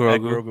at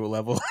Grogu. Grogu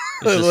level.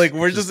 It's just- like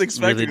we're it's just just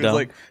expecting.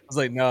 really It's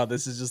like no,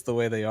 this is just the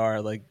way they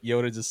are. Like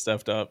Yoda just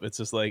stepped up. It's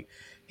just like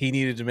he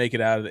needed to make it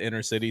out of the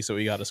inner city, so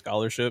he got a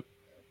scholarship,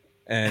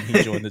 and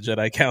he joined the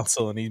Jedi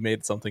Council, and he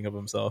made something of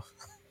himself.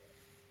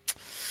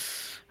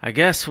 I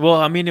guess. Well,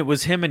 I mean, it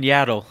was him and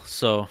Yaddle,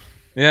 so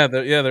Yeah,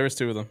 there was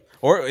two of them.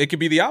 Or it could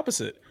be the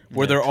opposite,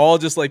 where they're all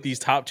just like these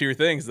top tier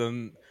things.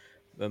 Then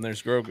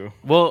there's Grogu.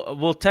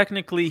 well,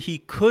 technically, he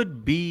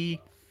could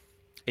be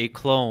a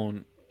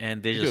clone,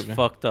 and they just could be.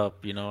 fucked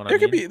up. You know what I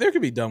There mean?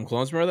 could be dumb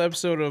clones. Remember the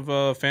episode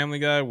of Family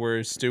Guy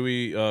where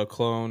Stewie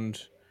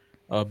cloned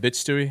Bitch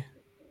Stewie?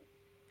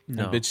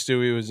 No. And Bitch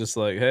Stewie was just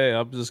like, "Hey,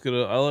 I'm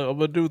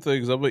gonna do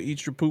things. I'm gonna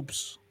eat your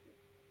poops."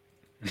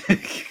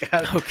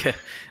 God, Okay,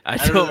 I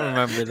don't don't know.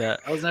 remember that.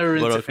 I was never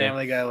into But okay.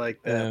 Family Guy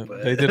like that. Yeah,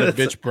 but they did a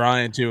bitch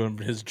Brian too, and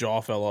his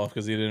jaw fell off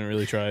because he didn't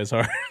really try as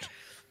hard.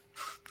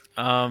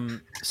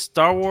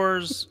 Star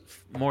Wars,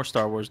 more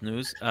Star Wars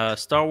news.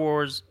 Star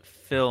Wars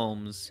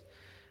films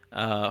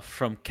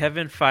from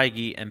Kevin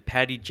Feige and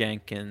Patty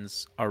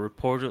Jenkins are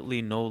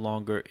reportedly no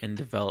longer in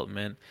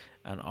development,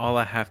 and all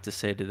I have to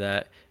say to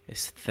that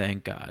is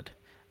thank God.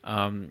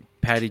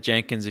 Patty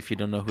Jenkins, if you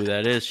don't know who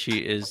that is, she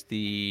is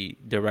the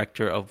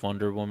director of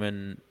Wonder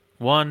Woman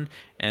 1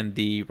 and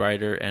the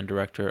writer and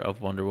director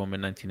of Wonder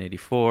Woman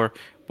 1984,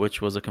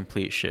 which was a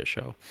complete shit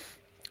show.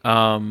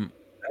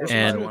 That's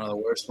and- one of the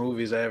worst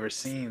movies I ever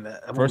seen.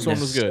 That First movie one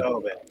was good.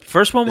 so bad.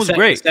 First one was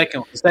great. The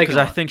second Because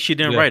I one. think she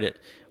didn't Yeah. write it.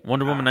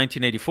 Wonder Woman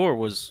 1984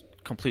 was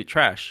complete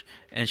trash,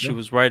 and she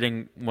was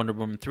writing Wonder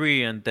Woman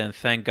 3, and then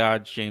thank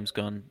God James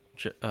Gunn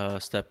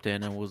stepped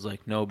in and was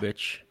like, "No,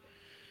 bitch,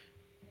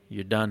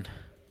 you're done."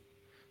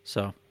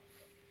 So,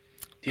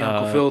 the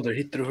Uncle Phil,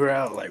 he threw her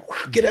out like,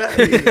 get out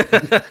of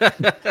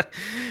here.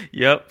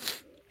 yep.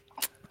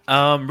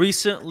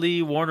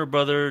 Recently, Warner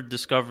Brother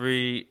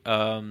Discovery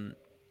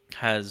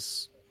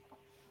has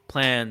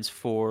plans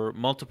for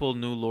multiple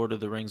new Lord of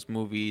the Rings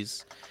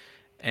movies,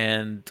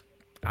 and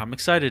I'm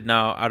excited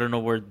now. I don't know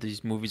where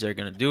these movies are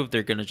going to do, if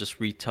they're going to just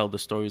retell the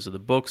stories of the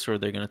books or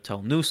they're going to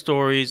tell new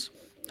stories.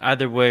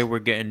 Either way, we're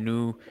getting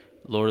new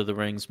Lord of the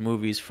Rings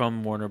movies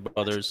from Warner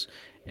Brothers,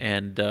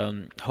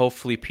 and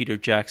hopefully Peter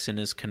Jackson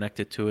is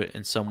connected to it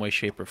in some way,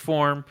 shape, or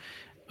form.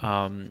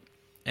 Um,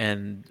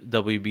 and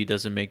WB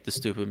doesn't make the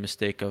stupid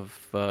mistake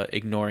of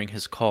ignoring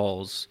his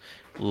calls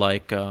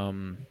like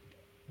Amazon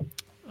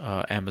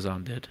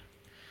did.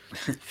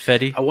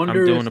 Fetty, I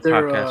wonder I'm doing a if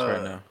they're. podcast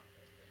right now.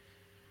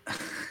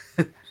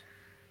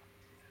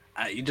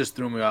 You just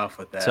threw me off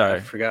with that. Sorry.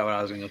 I forgot what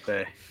I was going to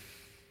say.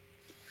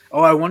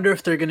 Oh, I wonder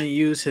if they're going to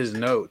use his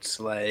notes,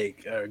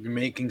 like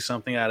making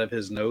something out of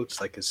his notes,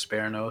 like his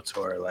spare notes,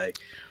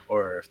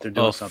 or if they're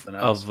doing something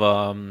else.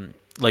 Of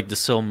like the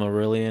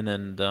Silmarillion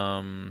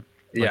and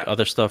like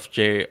other stuff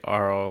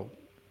J.R.R.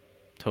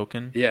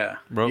 Tolkien. Yeah,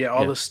 wrote?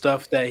 all the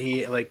stuff that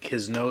he, like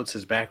his notes,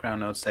 his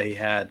background notes that he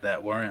had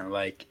that weren't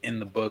like in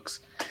the books.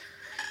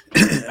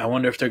 I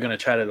wonder if they're gonna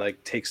try to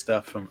like take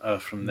stuff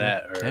from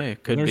that. Or Hey,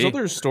 it could There's be.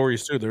 other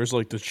stories too. There's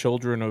like the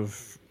Children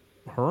of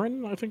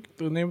Hurin, I think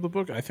the name of the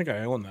book. I think I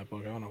own that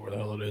book. I don't know where the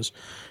hell it is.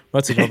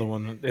 That's another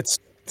one. It's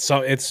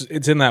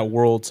in that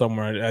world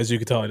somewhere. As you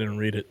can tell, I didn't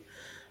read it.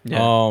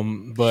 Yeah.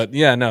 But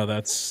yeah, no,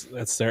 that's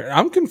there.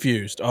 I'm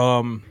confused.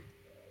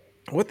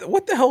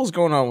 What the hell is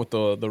going on with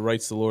the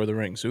rights to Lord of the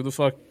Rings? Who the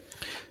fuck?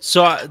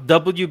 So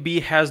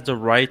WB has the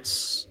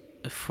rights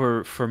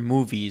for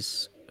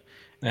movies,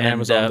 And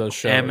Amazon does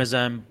shows.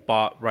 Amazon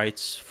bought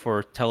rights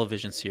for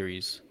television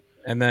series.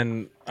 And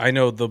then I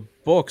know the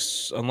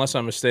books, unless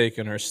I'm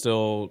mistaken, are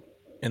still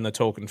in the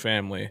Tolkien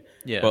family.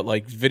 Yeah. But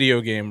like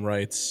video game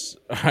rights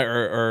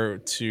are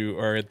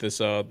at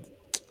this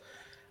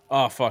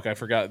oh fuck, I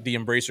forgot, the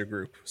Embracer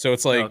Group. So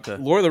it's like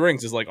Lord of the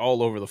Rings is like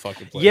all over the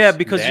fucking place. Yeah,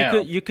 because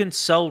you can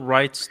sell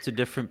rights to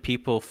different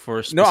people for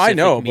a specific No, I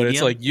know, medium. but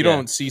it's like you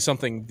don't see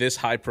something this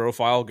high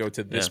profile go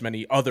to this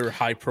many other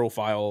high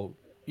profile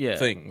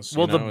things.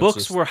 Well, the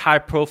books were high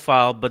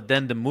profile, but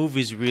then the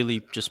movies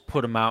really just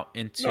put them out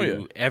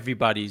into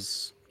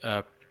everybody's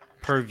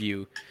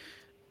purview.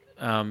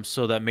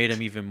 So that made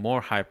them even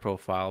more high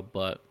profile.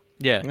 But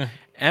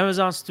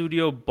Amazon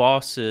Studio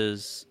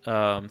bosses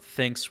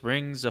thinks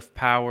Rings of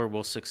Power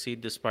will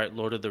succeed despite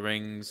Lord of the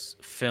Rings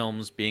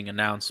films being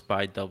announced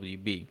by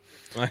WB.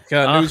 I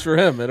got news for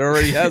him. It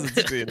already hasn't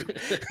succeeded.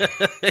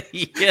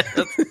 Yeah,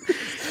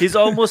 he's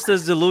almost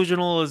as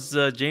delusional as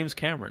James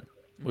Cameron,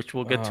 which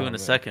we'll get to in a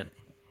second.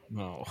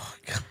 No.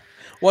 God.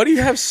 Why do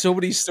you have so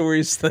many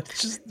stories that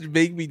just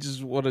make me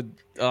just want to...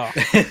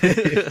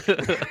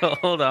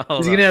 Hold on.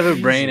 He's going to have a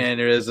brain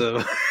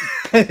aneurysm.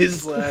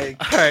 He's like...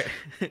 All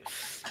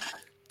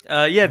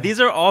right. These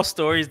are all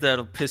stories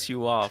that'll piss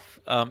you off.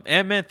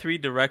 Ant-Man 3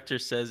 director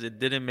says it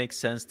didn't make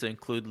sense to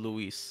include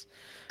Luis.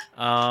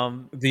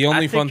 The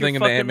only fun thing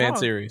in the Ant-Man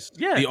series.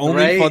 Yeah. The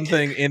only fun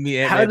thing in the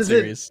Ant-Man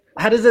series.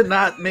 How does it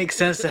not make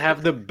sense to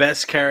have the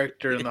best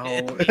character in the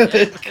whole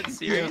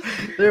series?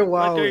 They're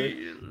wild.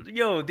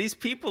 Yo, these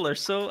people are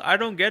so... I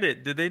don't get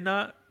it. Did they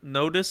not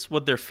notice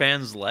what their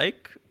fans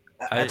like?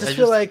 I just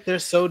feel like they're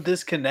so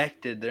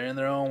disconnected. They're in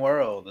their own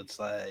world. It's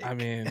like... I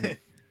mean...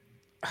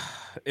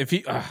 if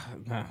he... I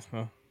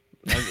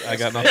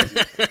got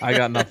nothing. I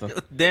got nothing.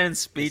 Dan's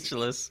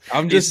speechless.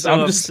 I'm just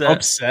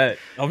upset.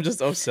 I'm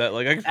just upset.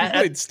 Like I can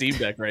play Steam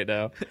Deck right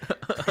now.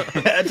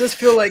 I just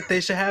feel like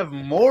they should have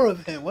more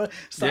of him.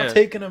 Stop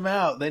taking him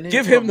out. They need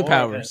give him the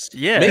powers.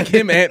 Yeah, make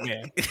him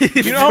Ant-Man.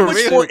 You know how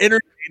much more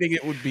entertaining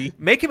it would be.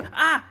 Make him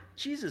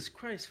Jesus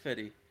Christ,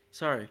 Fetty.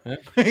 Sorry,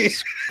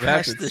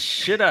 scratched the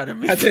shit out of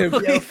me. Yo,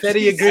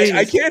 Fetty agrees.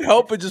 I can't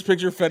help but just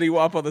picture Fetty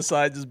Wap on the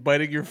side, just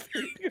biting your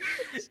finger.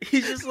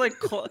 He's just like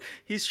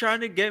he's trying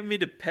to get me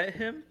to pet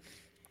him,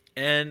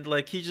 and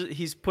like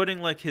he's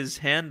putting like his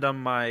hand on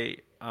my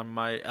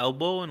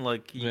elbow, and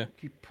like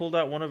he pulled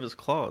out one of his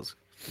claws.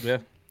 Yeah,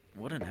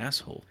 what an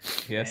asshole.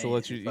 He has to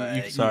let you.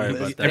 Sorry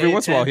about that. Every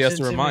once in a while, he has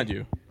to remind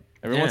you.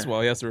 Every once in a while,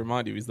 he has to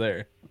remind you he's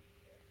there.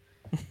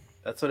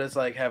 That's what it's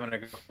like having a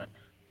girlfriend.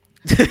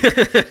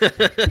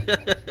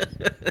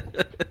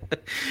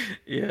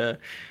 Yeah.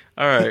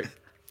 All right.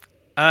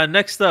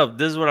 Next up,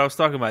 this is what I was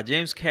talking about.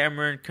 James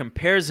Cameron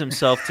compares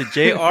himself to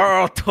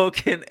J.R.R.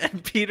 Tolkien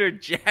and Peter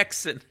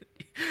Jackson.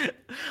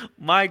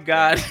 My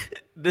God,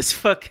 this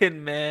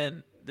fucking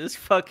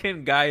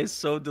guy is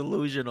so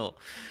delusional,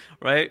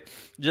 right?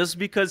 Just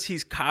because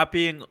he's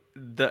copying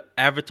the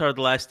Avatar: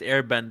 The Last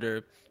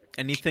Airbender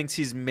and he thinks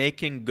he's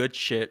making good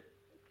shit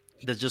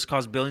that just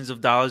costs billions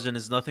of dollars and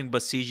is nothing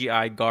but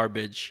CGI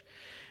garbage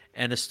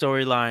and a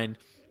storyline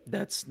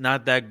that's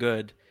not that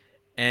good.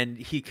 And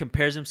he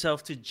compares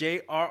himself to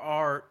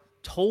J.R.R.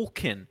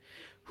 Tolkien,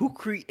 who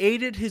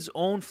created his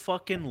own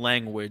fucking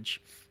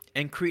language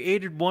and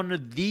created one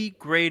of the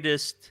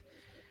greatest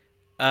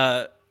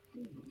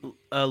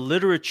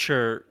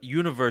literature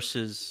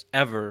universes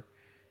ever.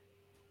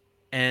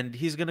 And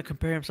he's going to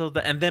compare himself to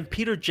that. And then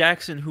Peter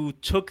Jackson, who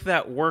took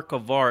that work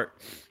of art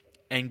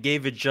and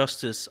gave it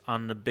justice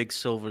on the big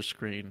silver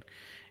screen.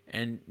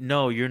 And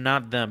no, you're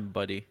not them,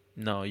 buddy.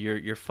 No,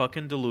 you're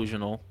fucking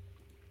delusional,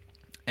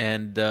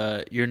 and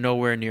you're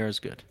nowhere near as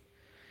good.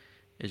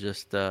 It's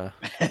just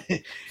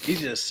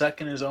He's just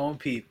sucking his own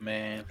peep,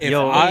 man. If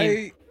Yo,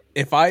 I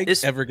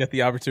it's- ever get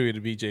the opportunity to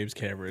meet James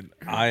Cameron,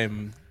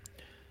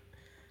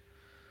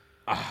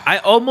 I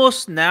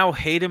almost now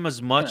hate him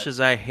as much as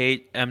I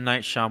hate M.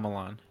 Night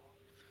Shyamalan.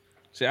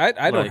 see. I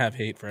don't Like- have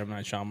hate for M.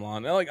 Night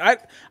Shyamalan. Like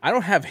I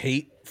don't have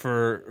hate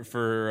for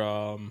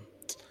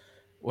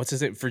what's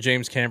his name, for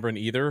James Cameron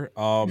either.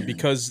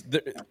 Because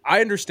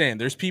I understand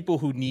there's people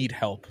who need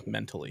help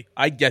mentally.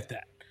 I get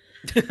that,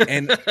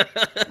 and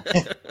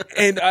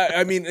and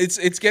I mean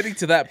it's getting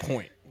to that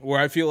point where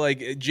I feel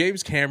like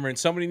James Cameron,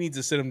 somebody needs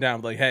to sit him down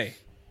and be like, hey,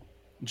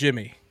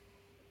 Jimmy,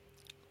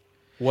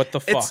 what the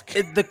fuck?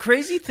 The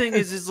crazy thing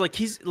is like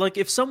he's like,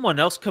 if someone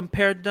else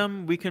compared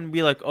them, we can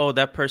be like, oh,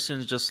 that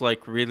person's just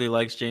like really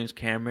likes James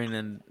Cameron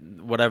and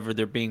whatever,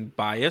 they're being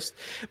biased.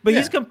 But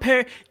he's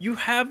you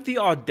have the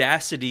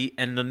audacity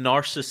and the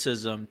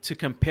narcissism to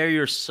compare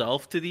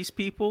yourself to these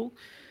people.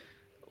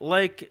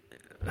 Like,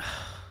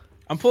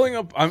 I'm pulling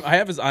up. I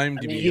have his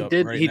IMDb I mean, he up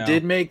did. right he now.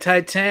 did make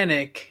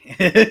Titanic.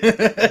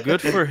 good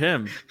for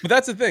him. But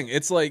that's the thing.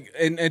 It's like,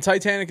 and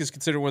Titanic is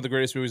considered one of the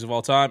greatest movies of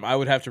all time. I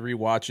would have to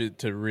rewatch it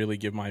to really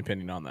give my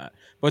opinion on that.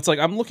 But it's like,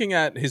 I'm looking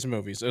at his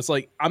movies. It's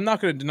like, I'm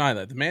not going to deny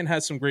that the man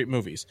has some great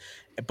movies,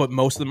 but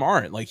most of them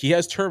aren't. Like, he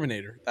has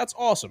Terminator. That's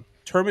awesome.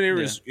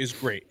 Terminator is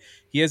great.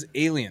 He has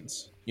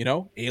Aliens. You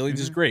know, Aliens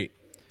is great.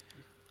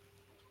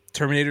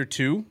 Terminator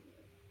 2.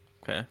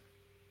 Okay.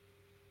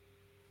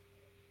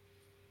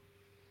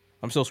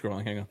 I'm still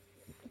scrolling. Hang on.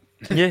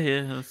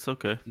 Yeah, that's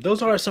okay.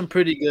 Those are some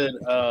pretty good.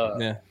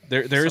 Yeah,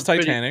 there is some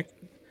pretty Titanic.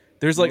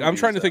 There's like, I'm movies,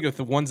 trying to think of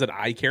the ones that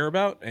I care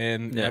about,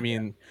 and Yeah. I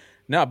mean,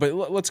 no, but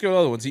let's go to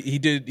other ones.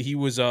 He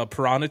was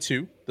Piranha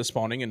 2, The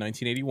Spawning in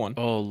 1981.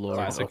 Oh Lord.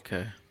 Classic.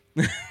 Okay.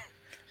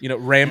 You know,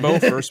 Rambo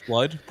First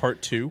Blood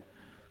Part 2.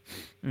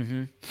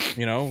 Mm-hmm.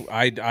 You know,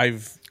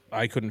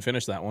 I couldn't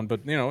finish that one,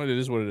 but you know, it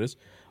is what it is.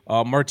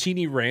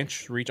 Martini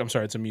Ranch Reach. I'm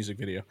sorry, it's a music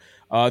video.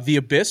 The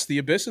Abyss. The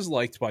Abyss is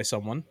liked by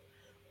someone.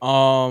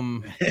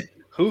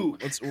 Who?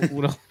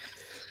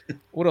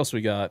 What else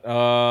we got?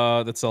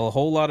 That's a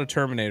whole lot of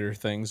Terminator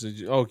things.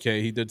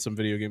 Okay, he did some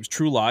video games.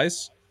 True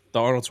Lies, the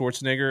Arnold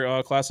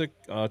Schwarzenegger classic.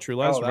 True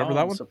Lies. Remember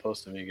that one?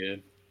 Supposed to be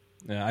good.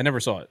 Yeah, I never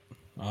saw it.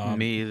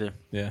 Me either.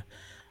 Yeah.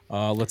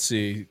 Let's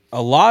see.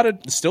 A lot of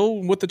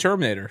still with the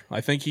Terminator.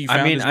 I think he.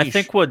 Found his I niche.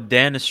 think what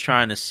Dan is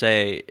trying to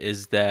say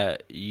is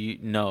that you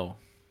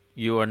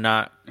are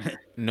not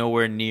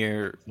nowhere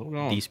near Hold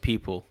on. these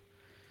people.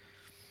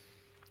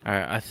 All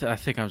right, I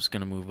think I'm just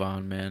gonna move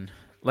on, man.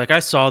 Like,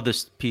 I saw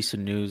this piece of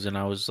news and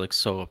I was like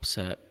so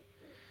upset,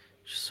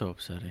 just so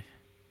upsetting.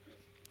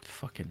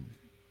 Fuck.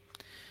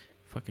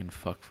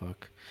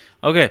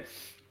 Okay,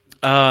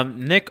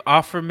 Nick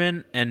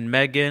Offerman and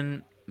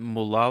Megan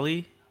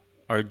Mullally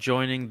are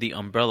joining the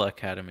Umbrella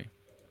Academy.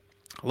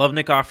 Love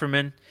Nick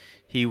Offerman.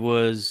 He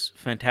was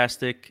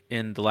fantastic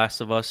in The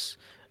Last of Us,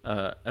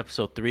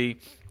 episode 3.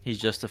 He's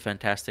just a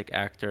fantastic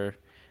actor,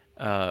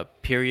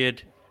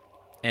 period.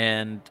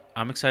 And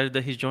I'm excited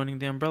that he's joining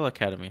the Umbrella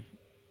Academy.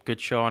 Good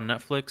show on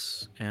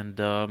Netflix, and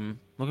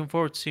looking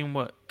forward to seeing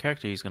what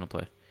character he's going to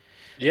play.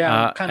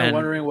 Yeah, I'm kind of and-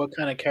 wondering what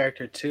kind of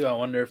character too. I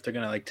wonder if they're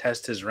gonna like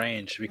test his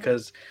range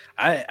because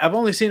I've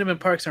only seen him in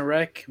Parks and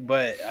Rec,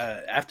 but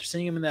after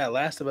seeing him in that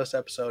Last of Us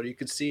episode, you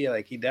could see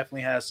like he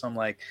definitely has some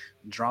like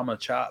drama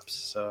chops.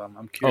 So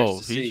I'm curious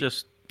to see.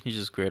 He's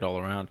just great all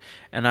around.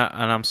 And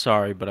I'm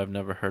sorry, but I've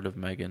never heard of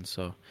Megan,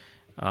 so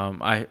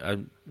I'm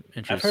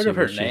interested. I've to heard see of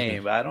her what she's name,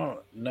 gonna- but I don't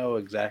know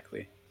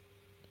exactly.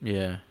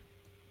 Yeah.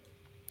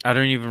 I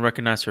don't even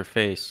recognize her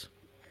face.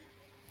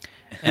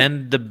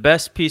 And the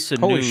best piece of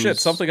Holy news. shit!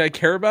 Something I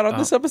care about on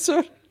this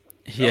episode.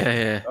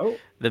 Yeah. Oh,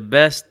 The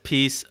best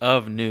piece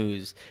of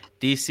news.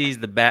 DC's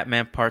The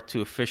Batman Part 2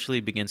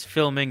 officially begins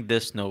filming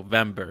this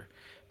November.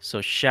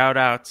 So shout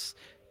outs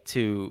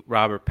to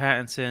Robert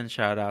Pattinson,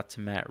 shout out to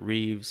Matt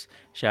Reeves,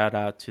 shout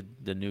out to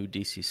the new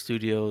DC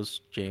Studios,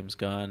 James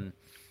Gunn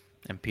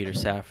and Peter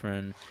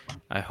Safran.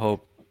 I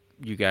hope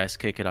you guys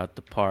kick it out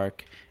the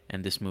park,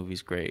 and this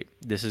movie's great.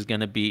 This is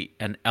going to be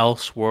an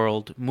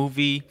Elseworld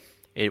movie.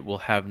 It will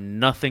have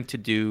nothing to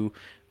do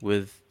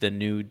with the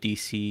new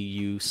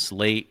DCU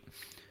slate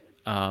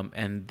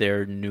and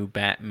their new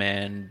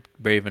Batman,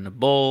 Brave and the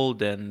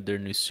Bold, and their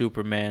new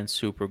Superman,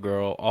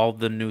 Supergirl, all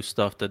the new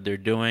stuff that they're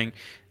doing.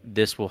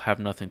 This will have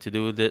nothing to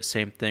do with it.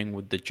 Same thing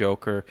with the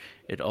Joker.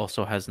 It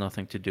also has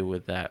nothing to do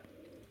with that.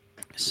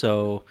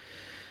 So,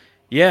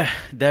 yeah,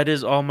 that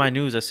is all my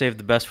news. I saved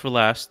the best for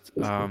last.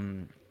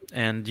 And,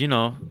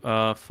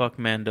 fuck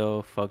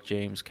Mando, fuck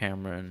James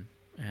Cameron,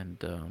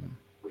 and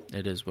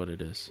it is what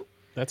it is.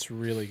 That's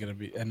really going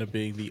to end up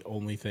being the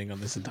only thing on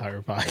this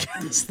entire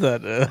podcast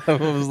that I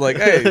was like,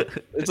 hey,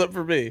 it's up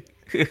for me.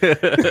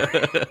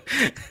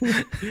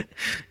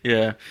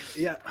 Yeah.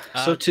 yeah.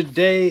 So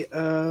today,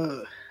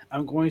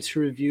 I'm going to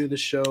review the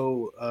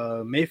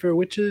show Mayfair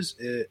Witches.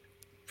 It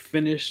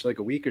finished like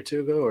a week or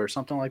two ago or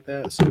something like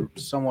that, so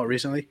somewhat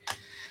recently.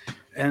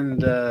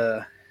 And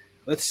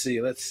let's see.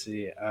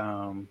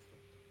 I'm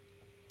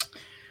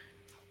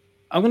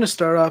gonna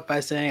start off by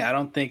saying I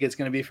don't think it's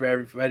gonna be for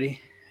everybody.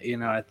 You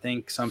know, I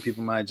think some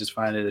people might just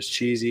find it as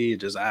cheesy,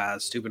 just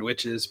stupid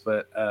witches.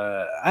 But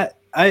I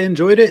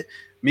enjoyed it.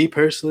 Me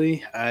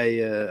personally,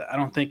 I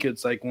don't think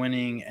it's like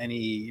winning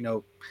any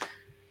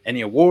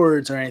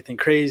awards or anything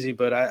crazy.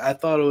 But I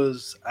thought it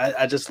was.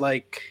 I just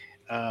like.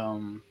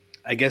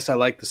 I guess I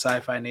like the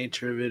sci-fi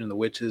nature of it and the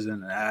witches,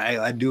 and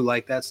I do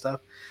like that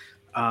stuff.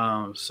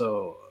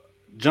 So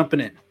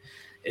jumping in,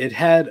 it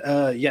had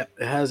it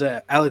has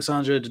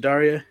Alexandra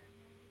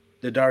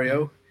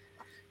Daddario,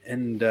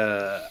 and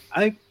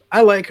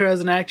I like her as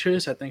an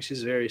actress. I think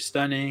she's very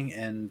stunning,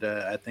 and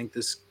I think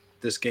this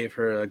gave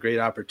her a great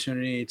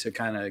opportunity to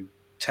kind of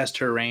test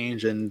her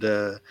range and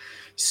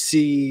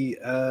see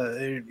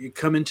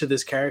come into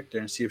this character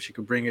and see if she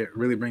could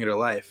really bring it to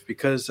life.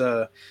 Because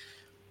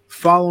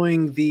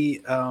following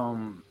the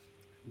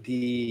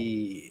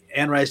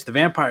Anne Rice the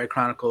Vampire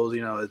Chronicles,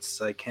 you know,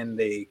 it's like can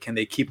they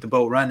keep the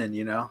boat running,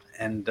 you know,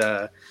 and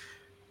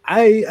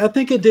I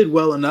think it did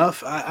well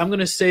enough. I'm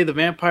gonna say the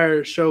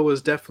Vampire show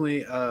was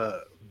definitely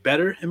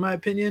better in my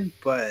opinion,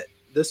 but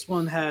this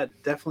one had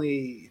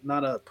definitely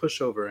not a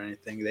pushover or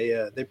anything.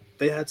 They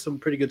had some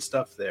pretty good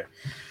stuff there.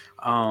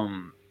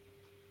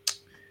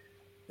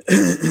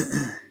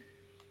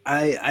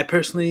 I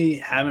personally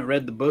haven't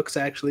read the books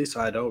actually,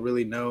 so I don't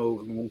really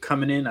know.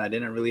 Coming in, I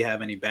didn't really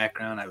have any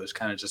background. I was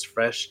kind of just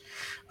fresh.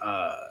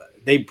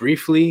 They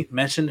briefly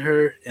mentioned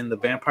her in the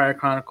Vampire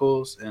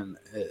Chronicles, and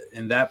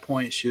in that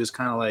point, she was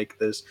kind of like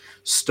this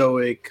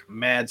stoic,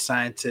 mad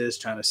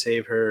scientist trying to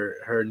save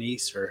her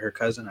niece or her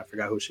cousin. I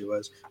forgot who she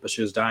was, but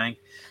she was dying,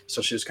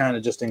 so she was kind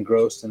of just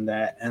engrossed in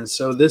that. And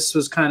so this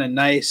was kind of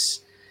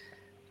nice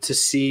to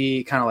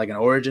see, kind of like an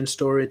origin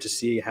story, to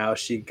see how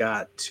she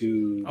got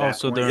to that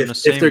so point. they're in the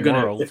same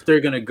world. If they're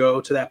gonna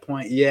go to that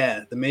point,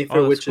 yeah, the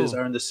Mayfair witches cool.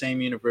 are in the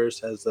same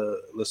universe as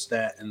the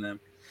Lestat and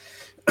them.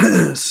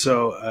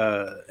 So,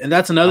 and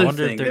that's another I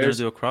wonder thing. if they're going to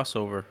do a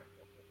crossover.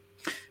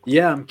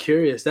 Yeah, I'm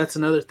curious. That's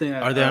another thing.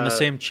 Are they on the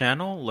same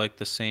channel? Like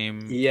the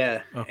same?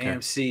 Yeah, Okay.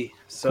 AMC.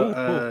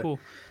 So, Cool.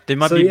 They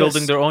might be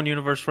building their own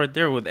universe right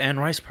there with Anne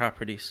Rice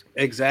properties.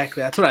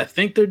 Exactly. That's what I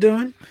think they're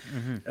doing.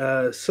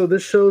 Mm-hmm. So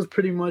this shows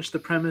pretty much the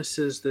premise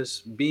is this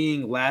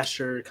being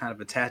Lasher kind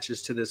of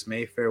attaches to this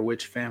Mayfair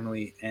witch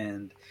family,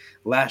 and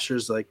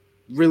Lasher's like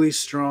really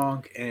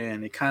strong,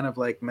 and it kind of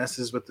like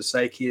messes with the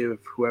psyche of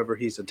whoever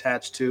he's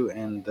attached to,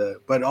 and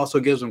but also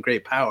gives him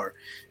great power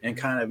and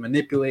kind of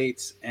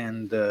manipulates.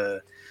 And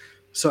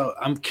so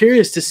I'm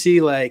curious to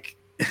see, like,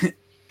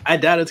 I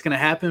doubt it's gonna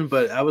happen,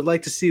 but I would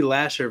like to see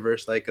Lasher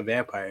versus like a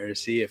vampire to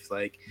see if,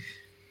 like,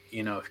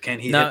 you know, can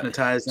he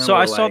hypnotize them. So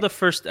I saw the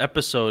first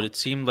episode. It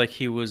seemed like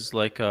he was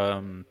like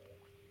what's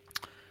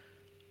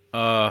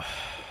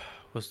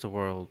the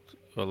word,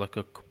 like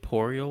a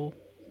corporeal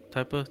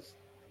type of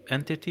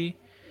entity,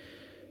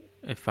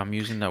 if I'm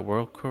using that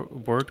word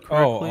correctly.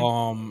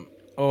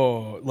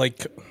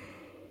 Like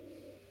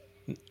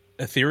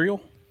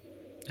ethereal?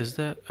 Is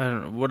that, I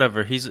don't know,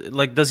 whatever. He's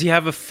like, does he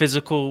have a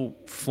physical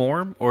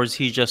form, or is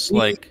he just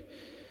like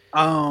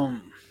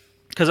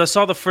because I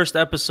saw the first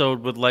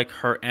episode with like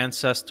her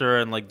ancestor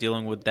and like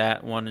dealing with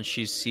that one, and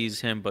she sees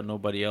him but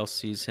nobody else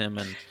sees him,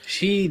 and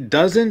she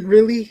doesn't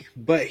really,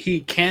 but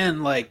he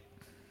can like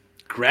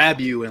grab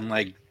you and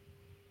like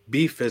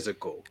be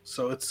physical.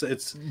 So it's but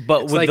it's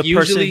with like the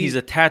person usually, he's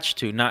attached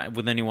to, not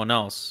with anyone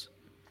else.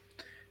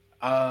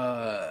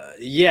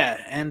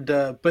 yeah, and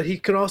but he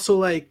could also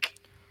like,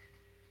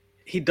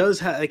 he does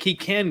have, like, he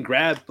can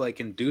grab like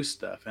and do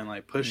stuff and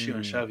like push you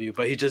and shove you,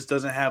 but he just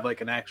doesn't have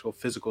like an actual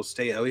physical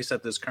state, at least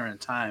at this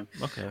current time.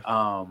 Okay.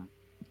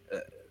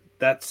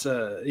 That's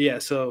yeah,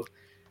 so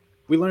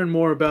we learn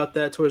more about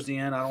that towards the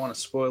end. I don't want to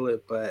spoil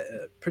it, but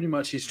pretty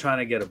much he's trying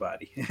to get a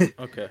body.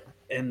 Okay.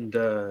 And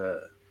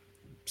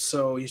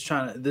so he's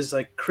trying to, this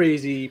like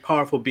crazy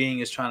powerful being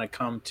is trying to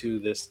come to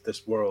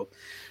this world.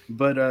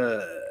 But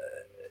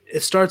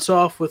it starts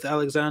off with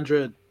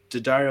Alexandra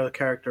Daddario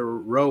character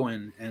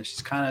Rowan, and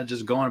she's kind of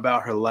just going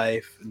about her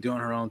life, doing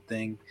her own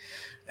thing,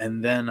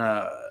 and then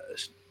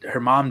her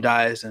mom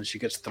dies, and she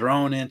gets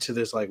thrown into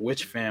this like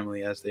witch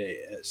family as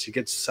she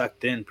gets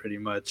sucked in pretty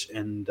much,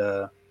 and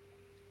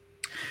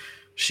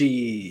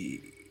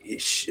she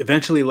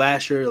eventually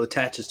Lasher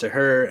attaches to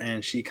her,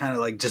 and she kind of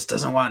like just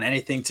doesn't want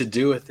anything to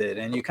do with it,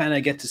 and you kind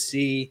of get to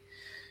see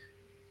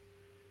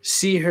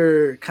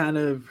her kind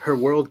of, her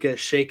world get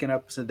shaken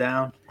up and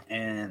down,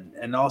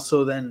 and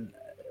also then,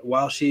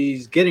 while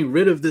she's getting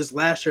rid of this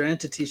Lasher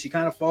entity, she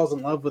kind of falls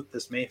in love with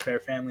this Mayfair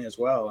family as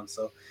well. And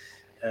so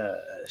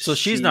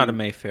she's not a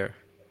Mayfair.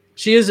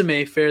 She is a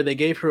Mayfair. They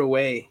gave her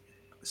away,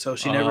 so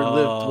she never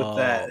lived with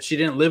that. She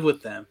didn't live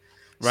with them.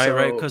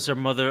 Right, because her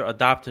mother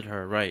adopted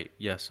her. Right.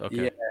 Yes.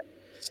 Okay. Yeah.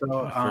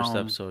 So first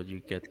episode,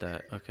 you get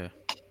that. Okay.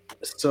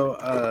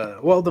 So,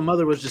 well, the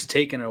mother was just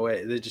taken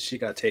away. She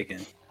got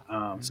taken.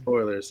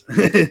 Spoilers.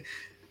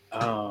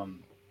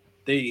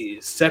 they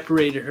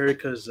separated her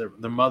because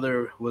the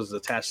mother was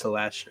attached to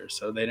Lasher,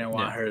 so they didn't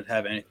want Yeah. her to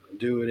have anything to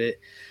do with it.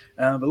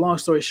 But long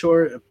story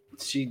short,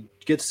 she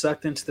gets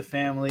sucked into the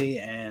family,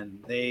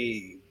 and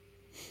they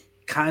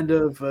kind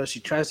of she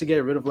tries to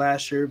get rid of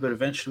Lasher, but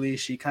eventually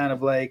she kind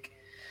of like.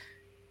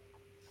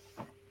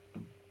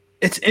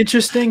 It's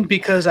interesting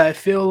because I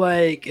feel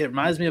like it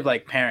reminds me of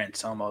like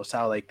parents almost,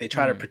 how like they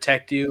try to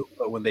protect you,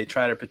 but when they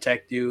try to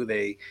protect you,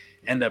 they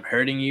end up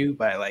hurting you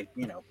by like,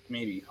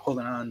 maybe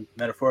holding on,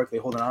 metaphorically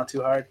holding on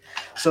too hard.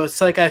 So it's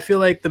like I feel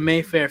like the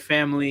Mayfair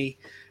family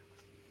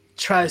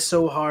tries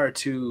so hard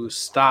to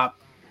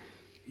stop,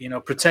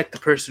 protect the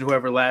person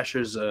whoever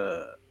Lasher's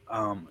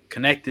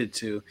connected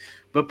to,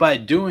 but by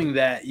doing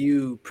that,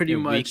 you pretty It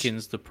much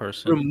weakens the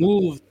person.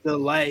 remove the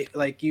life,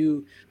 like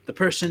the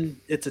person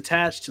it's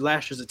attached to,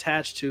 Lasher's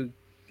attached to,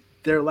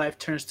 their life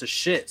turns to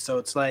shit. So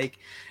it's like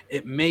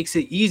it makes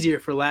it easier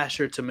for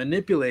Lasher to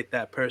manipulate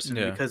that person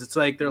because it's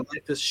like their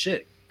life is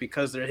shit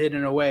because they're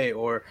hidden away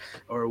or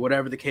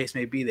whatever the case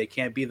may be. They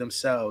can't be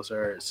themselves,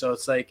 or so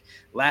it's like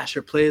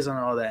Lasher plays on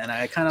all that, and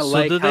I kind of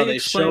like do how they they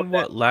show explain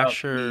what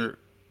Lasher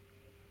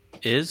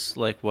is,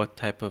 like what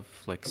type of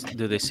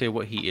do they say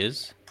what he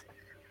is?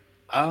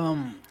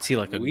 Is he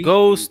like a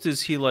ghost?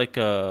 Is he like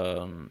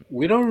a?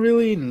 We don't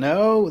really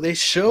know. They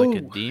show like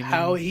a demon?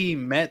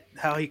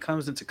 how he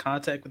comes into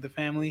contact with the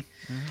family,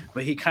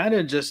 but he kind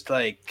of just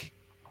like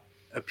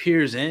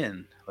appears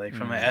in like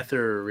from an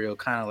ethereal,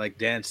 kind of like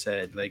Dan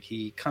said. Like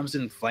he comes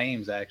in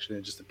flames actually,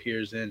 and just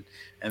appears in,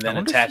 and then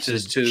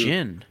attaches to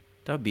Jinn.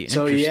 That'd be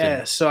so interesting.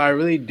 yeah. So I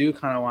really do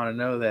kind of want to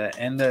know that.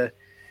 And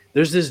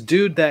there's this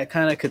dude that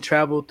kind of could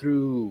travel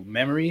through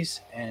memories,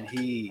 and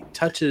he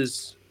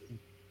touches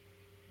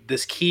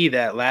this key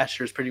that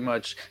Lasher's pretty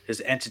much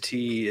his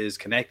entity is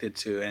connected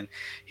to, and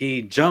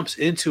he jumps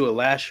into a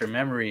Lasher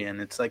memory, and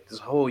it's like this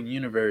whole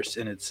universe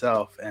in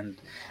itself,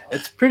 and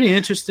it's pretty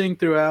interesting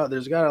throughout.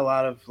 There's got a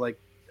lot of like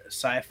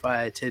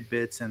sci-fi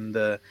tidbits, and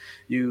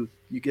you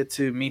get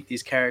to meet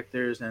these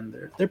characters, and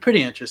they're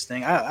pretty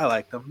interesting. I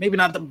like them. Maybe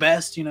not the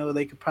best,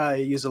 they could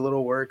probably use a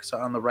little work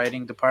on the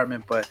writing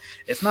department, but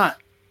it's not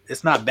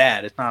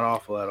bad. It's not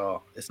awful at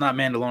all. It's not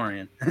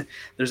Mandalorian.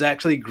 There's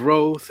actually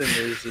growth, and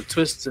there's the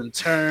twists and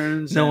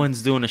turns. No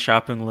one's doing a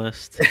shopping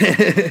list.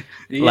 Yeah.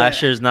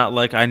 Lasher's not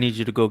like, I need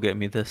you to go get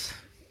me this.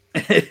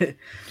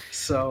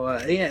 So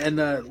and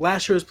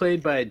Lasher was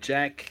played by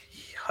Jack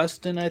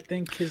Huston, I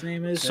think his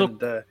name is. So,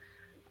 and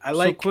I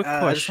like. quick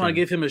I just want to question.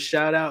 give him a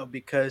shout out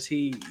because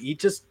he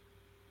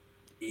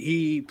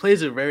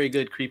plays a very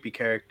good creepy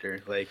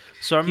character. Like,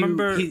 So I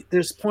remember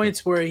there's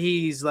points where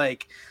he's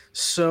like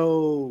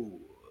so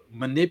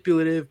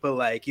manipulative, but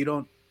like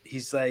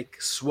he's like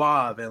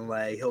suave, and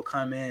like he'll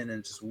come in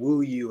and just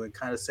woo you and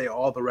kind of say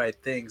all the right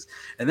things.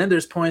 And then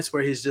there's points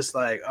where he's just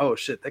like, oh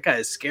shit, that guy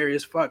is scary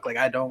as fuck, like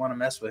I don't want to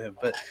mess with him.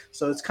 But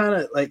so it's kind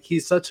of like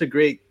he's such a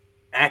great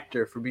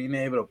actor for being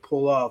able to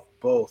pull off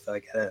both,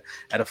 like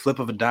at a flip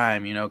of a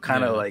dime,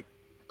 kind of like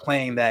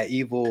playing that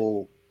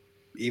evil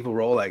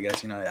role, I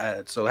guess.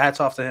 So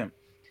hats off to him.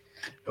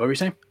 What were you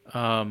saying?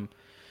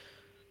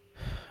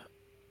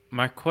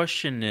 My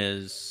question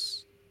is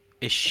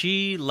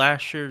she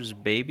Lasher's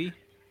baby?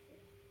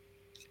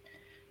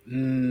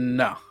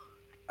 No.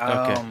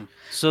 Okay.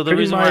 So the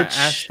reason why I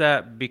asked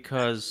that,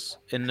 because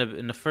in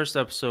the first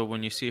episode,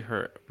 when you see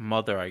her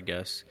mother, I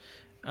guess,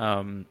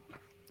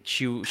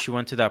 she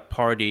went to that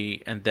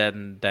party, and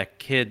then that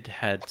kid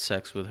had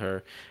sex with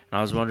her, and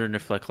I was wondering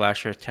if like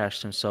Lasher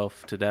attached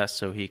himself to that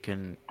so he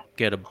can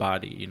get a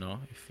body,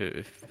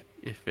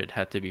 if it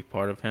had to be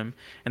part of him,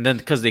 and then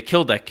because they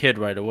killed that kid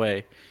right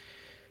away,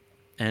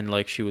 and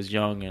like she was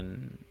young.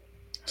 And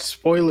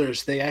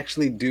spoilers, they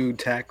actually do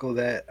tackle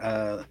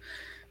that.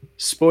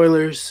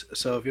 Spoilers,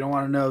 so if you don't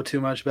want to know too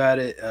much about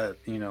it,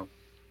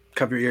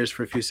 cover your ears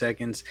for a few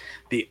seconds.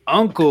 The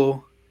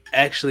uncle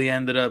actually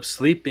ended up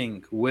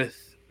sleeping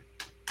with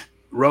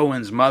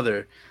Rowan's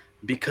mother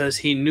because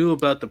he knew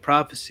about the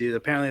prophecy.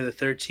 Apparently the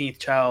 13th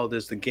child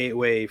is the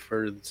gateway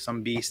for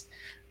some beast,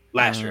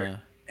 Lasher.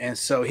 And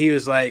so he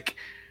was like,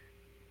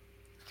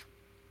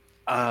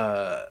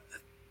 by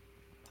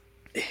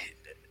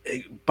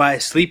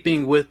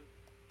sleeping with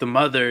the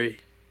mother,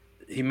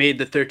 he made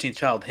the 13th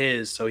child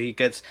his, so he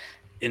gets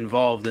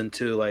involved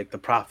into like the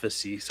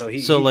prophecy. So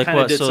he like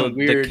kinda what? did So some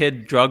weird... the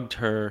kid drugged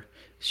her.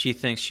 She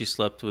thinks she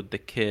slept with the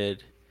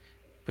kid,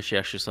 but she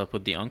actually slept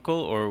with the uncle,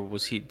 or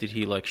did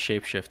he like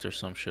shapeshift or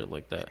some shit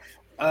like that?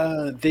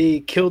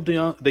 They killed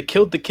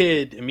the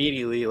kid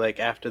immediately,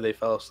 like after they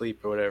fell asleep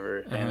or whatever,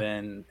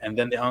 and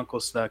then the uncle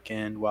snuck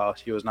in while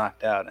she was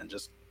knocked out and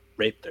just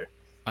raped her.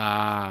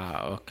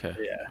 Okay.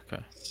 Yeah.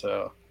 Okay.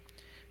 So.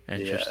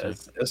 Interesting.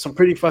 Yeah, it's some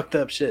pretty fucked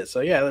up shit. So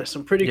yeah, there's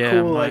some pretty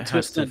cool like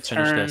twists and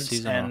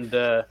turns, and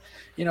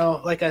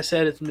like I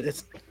said,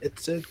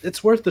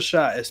 it's worth the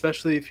shot,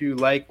 especially if you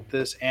like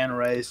this Anne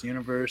Rice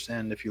universe,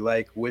 and if you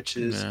like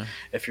witches,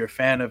 if you're a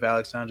fan of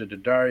Alexandra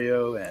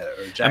Daddario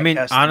or Jack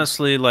Heston.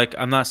 Honestly, like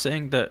I'm not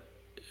saying that,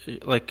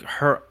 like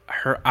her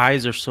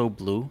eyes are so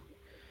blue,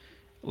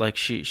 like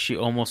she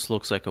almost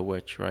looks like a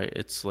witch, right?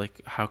 It's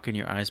like, how can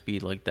your eyes be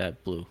like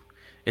that blue?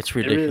 It's It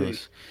really,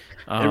 ridiculous.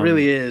 it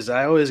really is.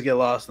 I always get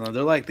lost in them.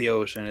 They're like the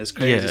ocean. It's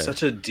crazy. It's Yeah,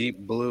 such a deep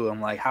blue.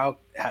 I'm like, how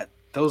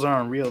those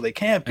aren't real. They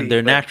can't and be,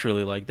 they're but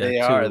naturally like they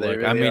that too. are. They Like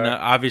I really mean, are.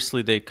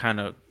 obviously they kind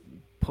of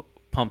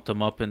pumped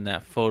them up in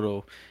that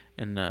photo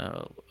in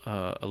a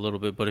little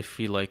bit, but if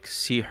you like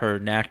see her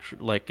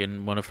natural, like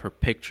in one of her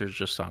pictures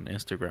just on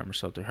Instagram or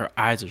something, her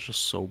eyes are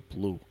just so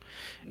blue.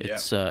 Yeah.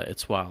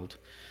 It's wild.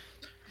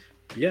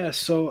 Yeah.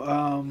 So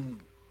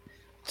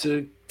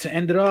to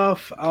end it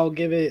off, I'll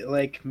give it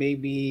like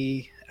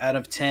maybe out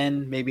of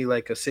 10, maybe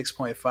like a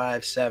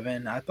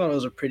 6.57. I thought it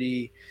was a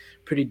pretty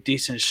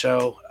decent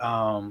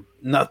show.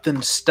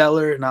 Nothing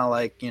stellar, not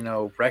like,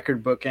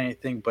 record book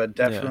anything, but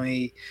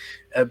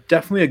Yeah,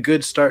 definitely a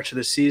good start to the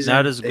not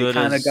season. as good as They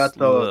kind of the got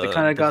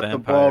the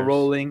ball vampires.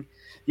 rolling.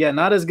 Yeah,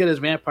 not as good as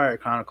Vampire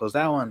Chronicles.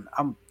 That one,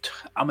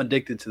 I'm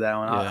addicted to that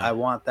one. Yeah, I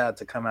want that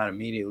to come out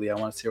immediately. I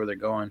want to see where they're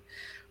going.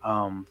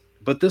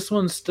 But this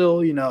one's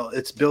still,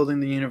 it's building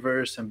the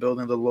universe and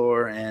building the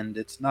lore, and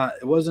it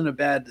wasn't a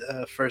bad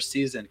first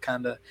season.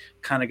 Kind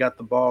of got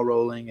the ball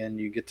rolling, and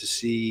you get to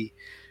see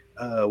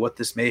what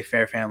this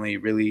Mayfair family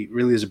really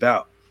is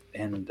about.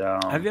 And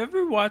have you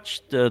ever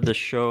watched the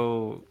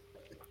show?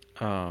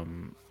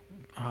 Um,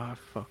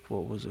 fuck,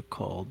 what was it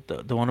called?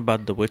 The one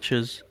about the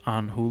witches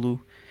on Hulu?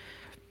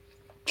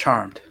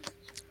 Charmed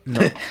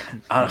No,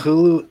 on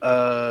Hulu,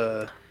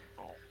 the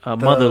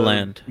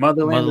Motherland.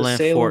 Motherland of Motherland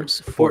Salem, Fort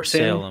Fort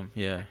Salem. Salem.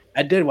 Yeah,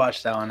 I did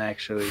watch that one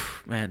actually.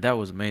 man, that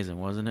was amazing,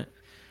 wasn't it?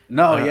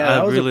 No, yeah, I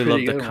that was a really pretty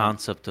love the good one.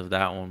 concept of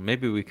that one.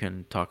 Maybe we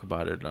can talk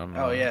about it Oh yeah, on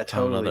another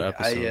totally.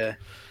 episode.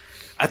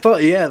 I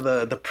thought, yeah,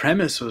 the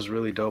premise was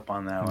really dope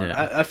on that one.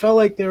 Yeah, I felt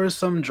like there was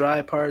some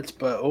dry parts,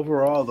 but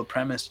overall the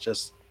premise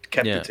just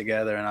kept yeah, it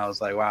together, and I was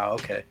like, wow,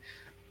 okay,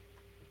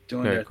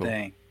 doing very their cool.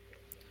 thing.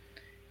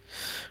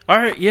 All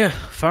right, yeah.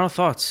 Final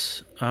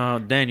thoughts.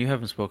 Dan, you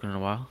haven't spoken in a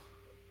while.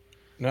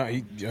 No,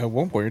 at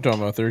one point you're talking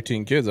about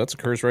 13 kids. That's a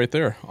curse right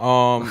there.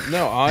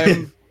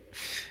 No,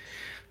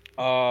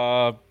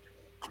 I'm.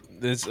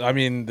 This. I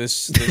mean,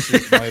 this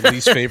is my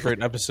least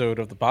favorite episode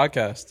of the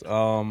podcast.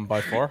 By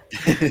far.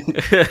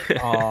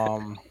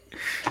 Um,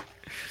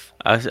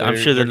 I'm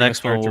sure the they're gonna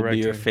next one start will be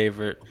your directing.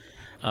 favorite.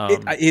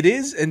 It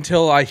is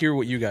until I hear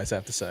what you guys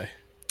have to say,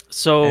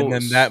 So and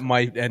then that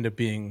might end up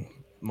being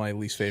my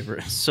least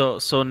favorite.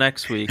 so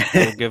next week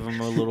we'll give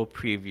them a little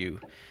preview.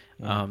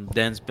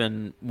 Dan's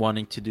been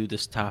wanting to do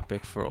this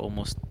topic for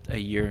almost a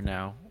year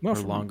now or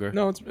longer.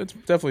 No, it's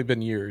definitely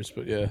been years,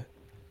 but yeah,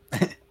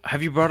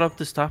 Have you brought up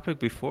this topic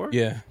before?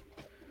 yeah.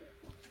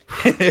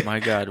 My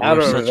God, I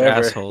we're don't such remember.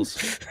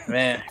 assholes.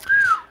 Man,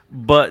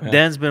 But Yeah.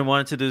 Dan's been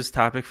wanting to do this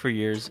topic for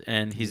years,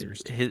 and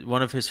Years.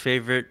 one of his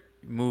favorite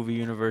movie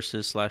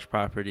universes /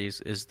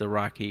 properties is the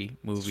Rocky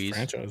movies.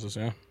 Franchises,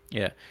 yeah.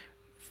 Yeah,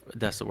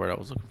 that's the word I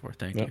was looking for.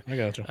 Thank Yeah, you. I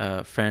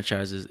gotcha.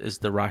 Franchises is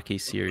the Rocky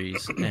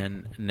series,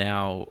 and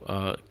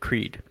now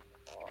Creed.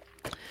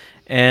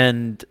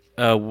 And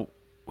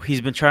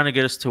he's been trying to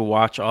get us to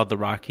watch all the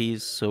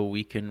Rockies so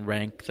we can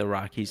rank the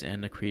Rockies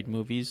and the Creed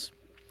movies.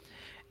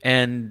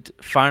 And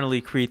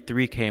finally, Creed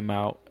 3 came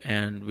out,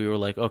 and we were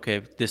like,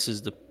 okay, this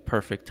is the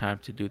perfect time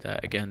to do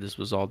that. Again, this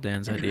was all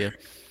Dan's idea.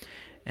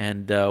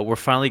 And we're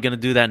finally going to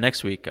do that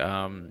next week.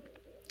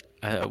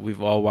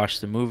 We've all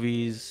watched the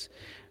movies,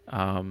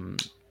 and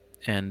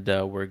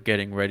we're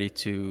getting ready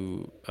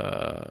to.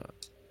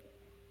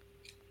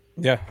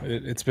 Yeah,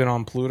 it's been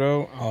on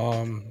Pluto.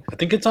 I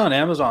think it's on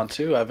Amazon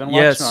too. I've been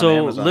watching Yeah, it on so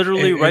Amazon.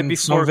 literally right and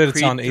some before of it's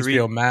Creed on 3,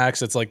 HBO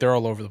Max. It's like they're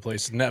all over the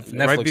place. Netflix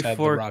right had the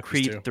before Rockies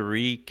Creed too.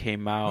 3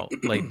 came out,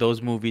 like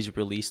those movies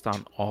released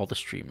on all the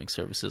streaming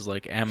services,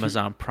 like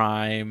Amazon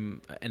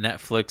Prime,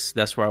 Netflix.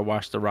 That's where I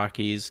watched the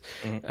Rockies.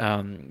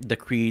 The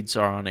Creeds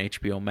are on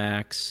HBO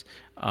Max.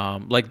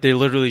 Like they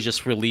literally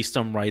just released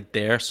them right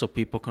there, so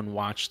people can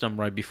watch them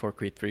right before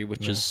Creed 3,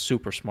 which is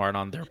super smart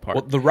on their part.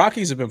 Well, the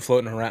Rockies have been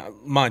floating around,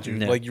 mind you.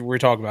 Yeah. Like you were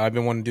talking about, I've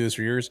been wanting to do this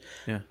for years.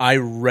 Yeah. I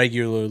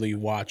regularly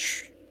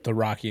watch the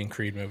Rocky and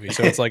Creed movies,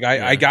 so it's like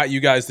I got you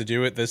guys to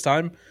do it this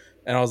time,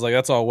 and I was like,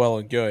 that's all well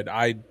and good.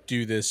 I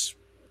do this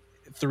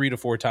 3 to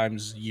 4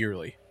 times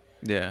yearly.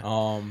 Yeah.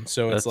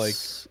 So it's like,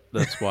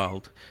 that's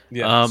wild.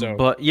 yeah.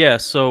 But yeah,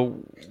 so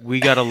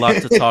we got a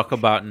lot to talk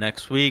about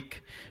next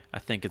week. I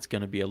think it's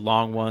going to be a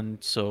long one,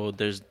 so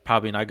there's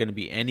probably not going to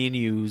be any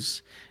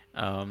news,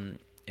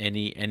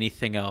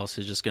 anything else.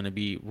 It's just going to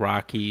be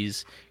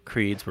Rockies,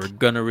 Creeds. We're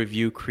going to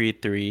review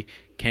Creed 3.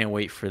 Can't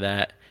wait for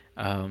that.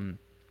 And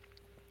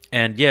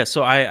yeah,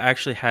 so I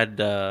actually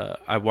had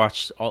I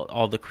watched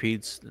all the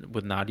Creeds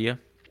with Nadia,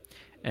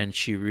 and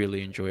she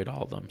really enjoyed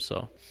all of them.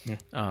 So,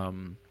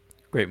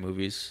 great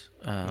movies.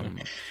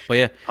 But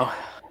yeah.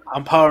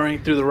 I'm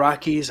powering through the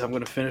Rockies. I'm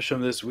going to finish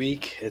them this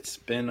week. It's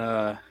been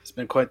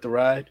quite the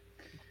ride.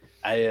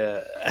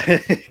 Man,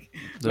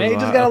 you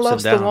just gotta love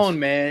Stallone,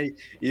 man.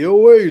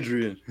 Yo,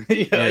 Adrian.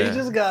 You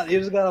just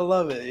gotta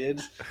love it.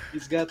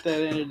 He's got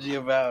that energy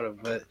about him.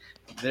 But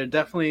they're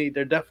definitely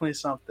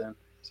something.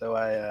 So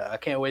I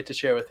can't wait to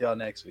share with y'all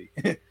next week.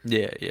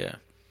 Yeah.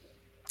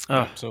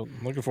 Oh, so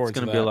looking forward it's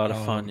to gonna that. be a lot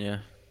of fun. Yeah.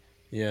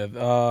 Yeah.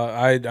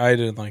 I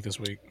didn't like this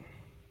week.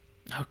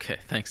 Okay,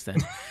 thanks, Dan.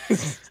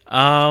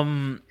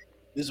 Um,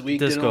 This week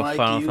didn't Disco, like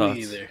final you thoughts.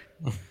 either.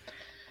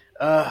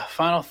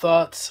 Final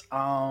thoughts.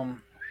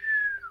 Man,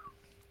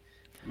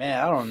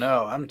 I don't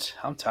know. I'm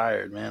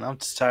tired, man. I'm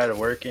just tired of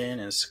working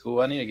and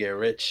school. I need to get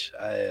rich.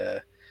 Yeah.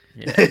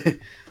 I'm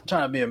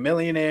trying to be a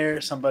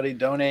millionaire. Somebody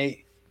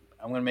donate.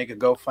 I'm gonna make a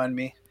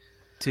GoFundMe.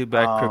 Too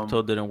bad Um,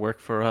 crypto didn't work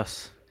for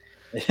us.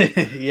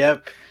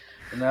 yep.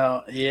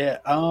 No. Yeah.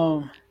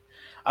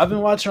 I've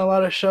been watching a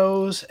lot of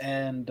shows,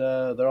 and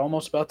they're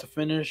almost about to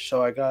finish.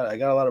 So I got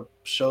a lot of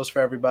shows for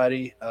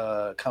everybody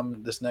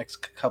come this next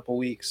couple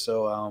weeks.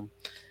 So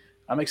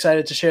I'm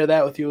excited to share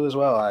that with you as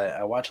well.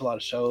 I watch a lot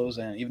of shows,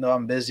 and even though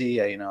I'm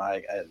busy,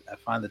 I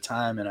find the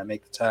time and I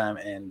make the time.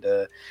 And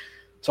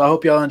so I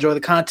hope y'all enjoy the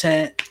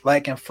content,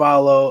 like and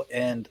follow,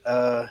 and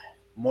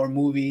more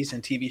movies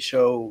and TV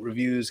show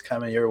reviews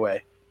coming your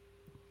way.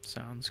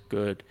 Sounds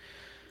good.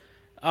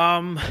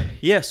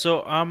 Yeah.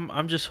 So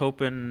I'm just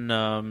hoping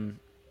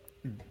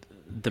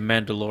the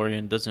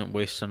Mandalorian doesn't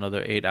waste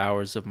another 8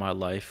 hours of my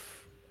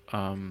life,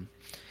 and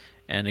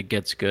it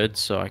gets good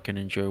so I can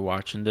enjoy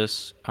watching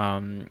this.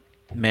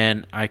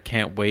 Man, I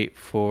can't wait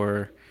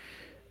for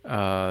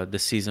the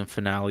season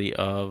finale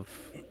of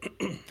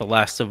The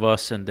Last of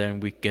Us, and then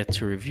we get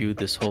to review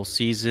this whole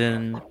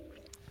season,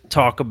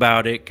 talk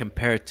about it,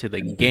 compare it to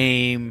the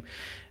game.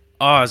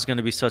 Oh, it's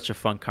gonna be such a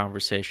fun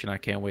conversation. I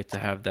can't wait to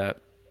have that.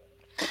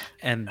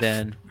 And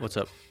then, what's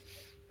up?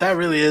 That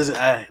really is.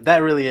 That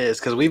really is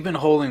because we've been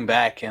holding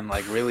back and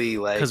like really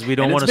like Because we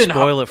don't and want it's to been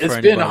spoil it for it's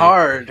anybody. been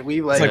hard.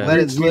 We It's like Yeah. let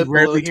we, it slip a little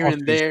rarely here talk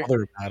and to each there.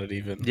 other about it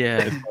even. Yeah.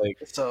 It's like,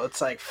 So it's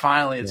like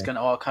finally it's Yeah.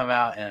 gonna all come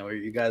out and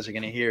you guys are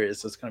gonna hear it.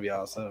 So it's gonna be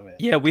awesome. Man.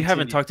 Yeah, we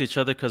haven't Continue. talked to each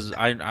other because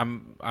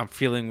I'm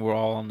feeling we're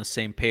all on the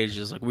same page.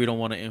 It's like we don't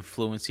want to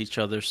influence each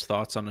other's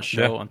thoughts on the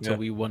show Yeah, until yeah.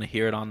 we want to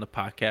hear it on the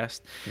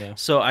podcast. Yeah.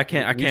 So I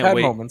can't We've can't had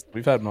wait. moments.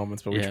 We've had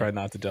moments, but we Yeah. try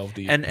not to delve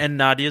deep. And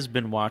Nadia's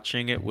been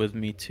watching it with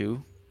me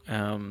too.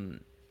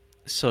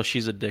 So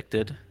she's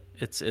addicted.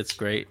 It's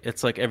great.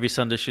 It's like every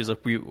Sunday she's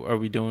like, are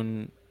we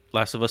doing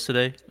Last of Us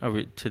today? Are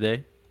we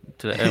today?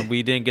 And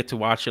we didn't get to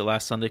watch it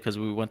last Sunday because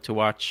we went to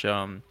watch.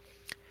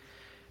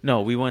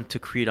 No, we went to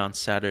Creed on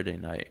Saturday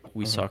night.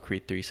 We saw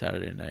Creed 3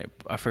 Saturday night.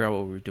 I forgot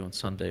what we were doing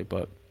Sunday,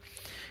 but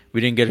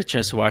we didn't get a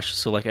chance to watch it.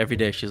 So like every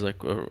day she's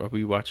like, are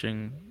we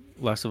watching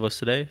Last of Us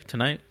today?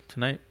 Tonight?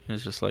 And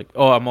it's just like,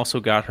 oh, I'm also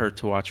got her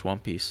to watch One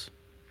Piece.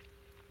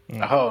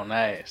 Oh,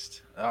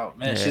 nice. Oh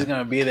man, Yeah. she's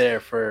gonna be there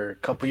for a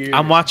couple years.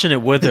 I'm watching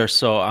it with her,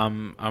 so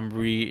I'm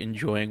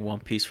re-enjoying One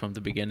Piece from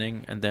the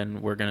beginning, and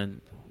then we're gonna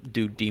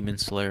do Demon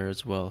Slayer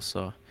as well.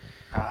 So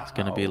it's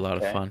gonna be a lot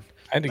of okay. fun.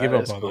 I had to That give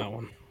up is on cool. that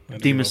one. I had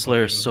to Demon give up on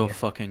Slayer is Demon so Slayer.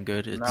 fucking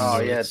good. It's, No,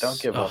 yeah, it's- don't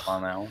give up ugh,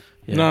 on that one.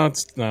 yeah. No,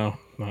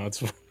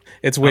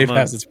 it's way I'm a-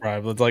 past its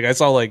prime. It's like I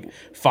saw like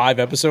 5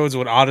 episodes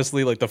when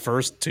honestly like the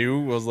first 2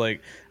 was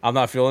like I'm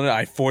not feeling it.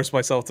 I forced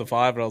myself to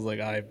 5 and I was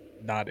like I'm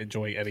not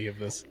enjoying any of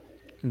this.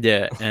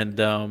 Yeah, and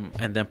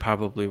then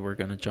probably we're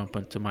gonna jump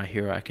into My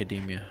Hero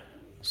Academia.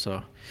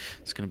 So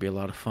it's gonna be a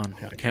lot of fun.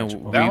 Gotta Can't catch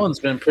up on That we- one's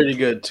been pretty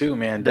good too,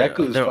 man. They're-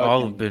 Deku's they're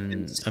all fucking- been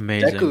it's-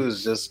 amazing.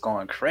 Deku's just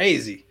going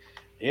crazy.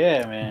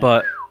 Yeah, man.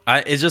 But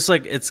it's just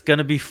like it's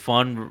gonna be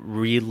fun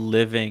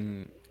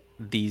reliving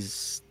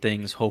these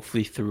things,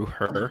 hopefully through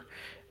her,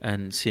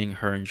 and seeing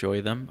her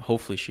enjoy them.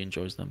 Hopefully she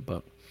enjoys them,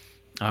 but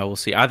we'll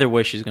see. Either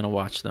way, she's gonna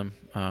watch them.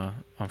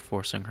 I'm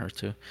forcing her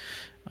to,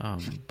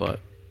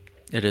 but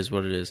it is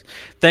what it is.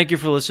 Thank you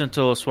for listening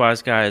to Los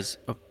Wise Guys,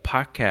 a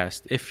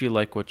podcast. If you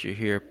like what you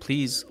hear,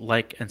 please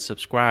like and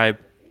subscribe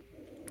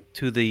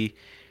to the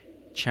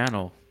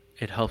channel.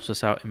 It helps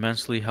us out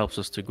immensely, helps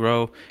us to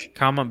grow.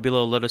 Comment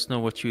below, let us know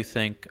what you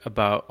think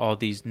about all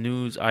these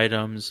news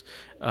items.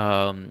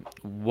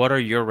 What are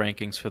your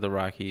rankings for the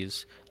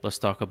Rockies? Let's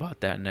talk about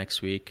that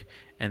next week.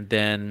 And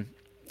then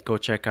go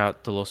check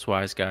out the Los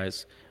Wise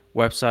Guys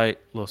website,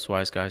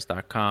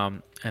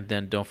 loswiseguys.com. And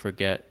then don't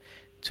forget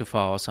to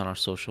follow us on our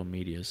social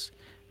medias.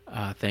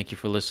 Thank you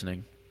for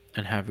listening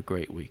and have a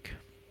great week.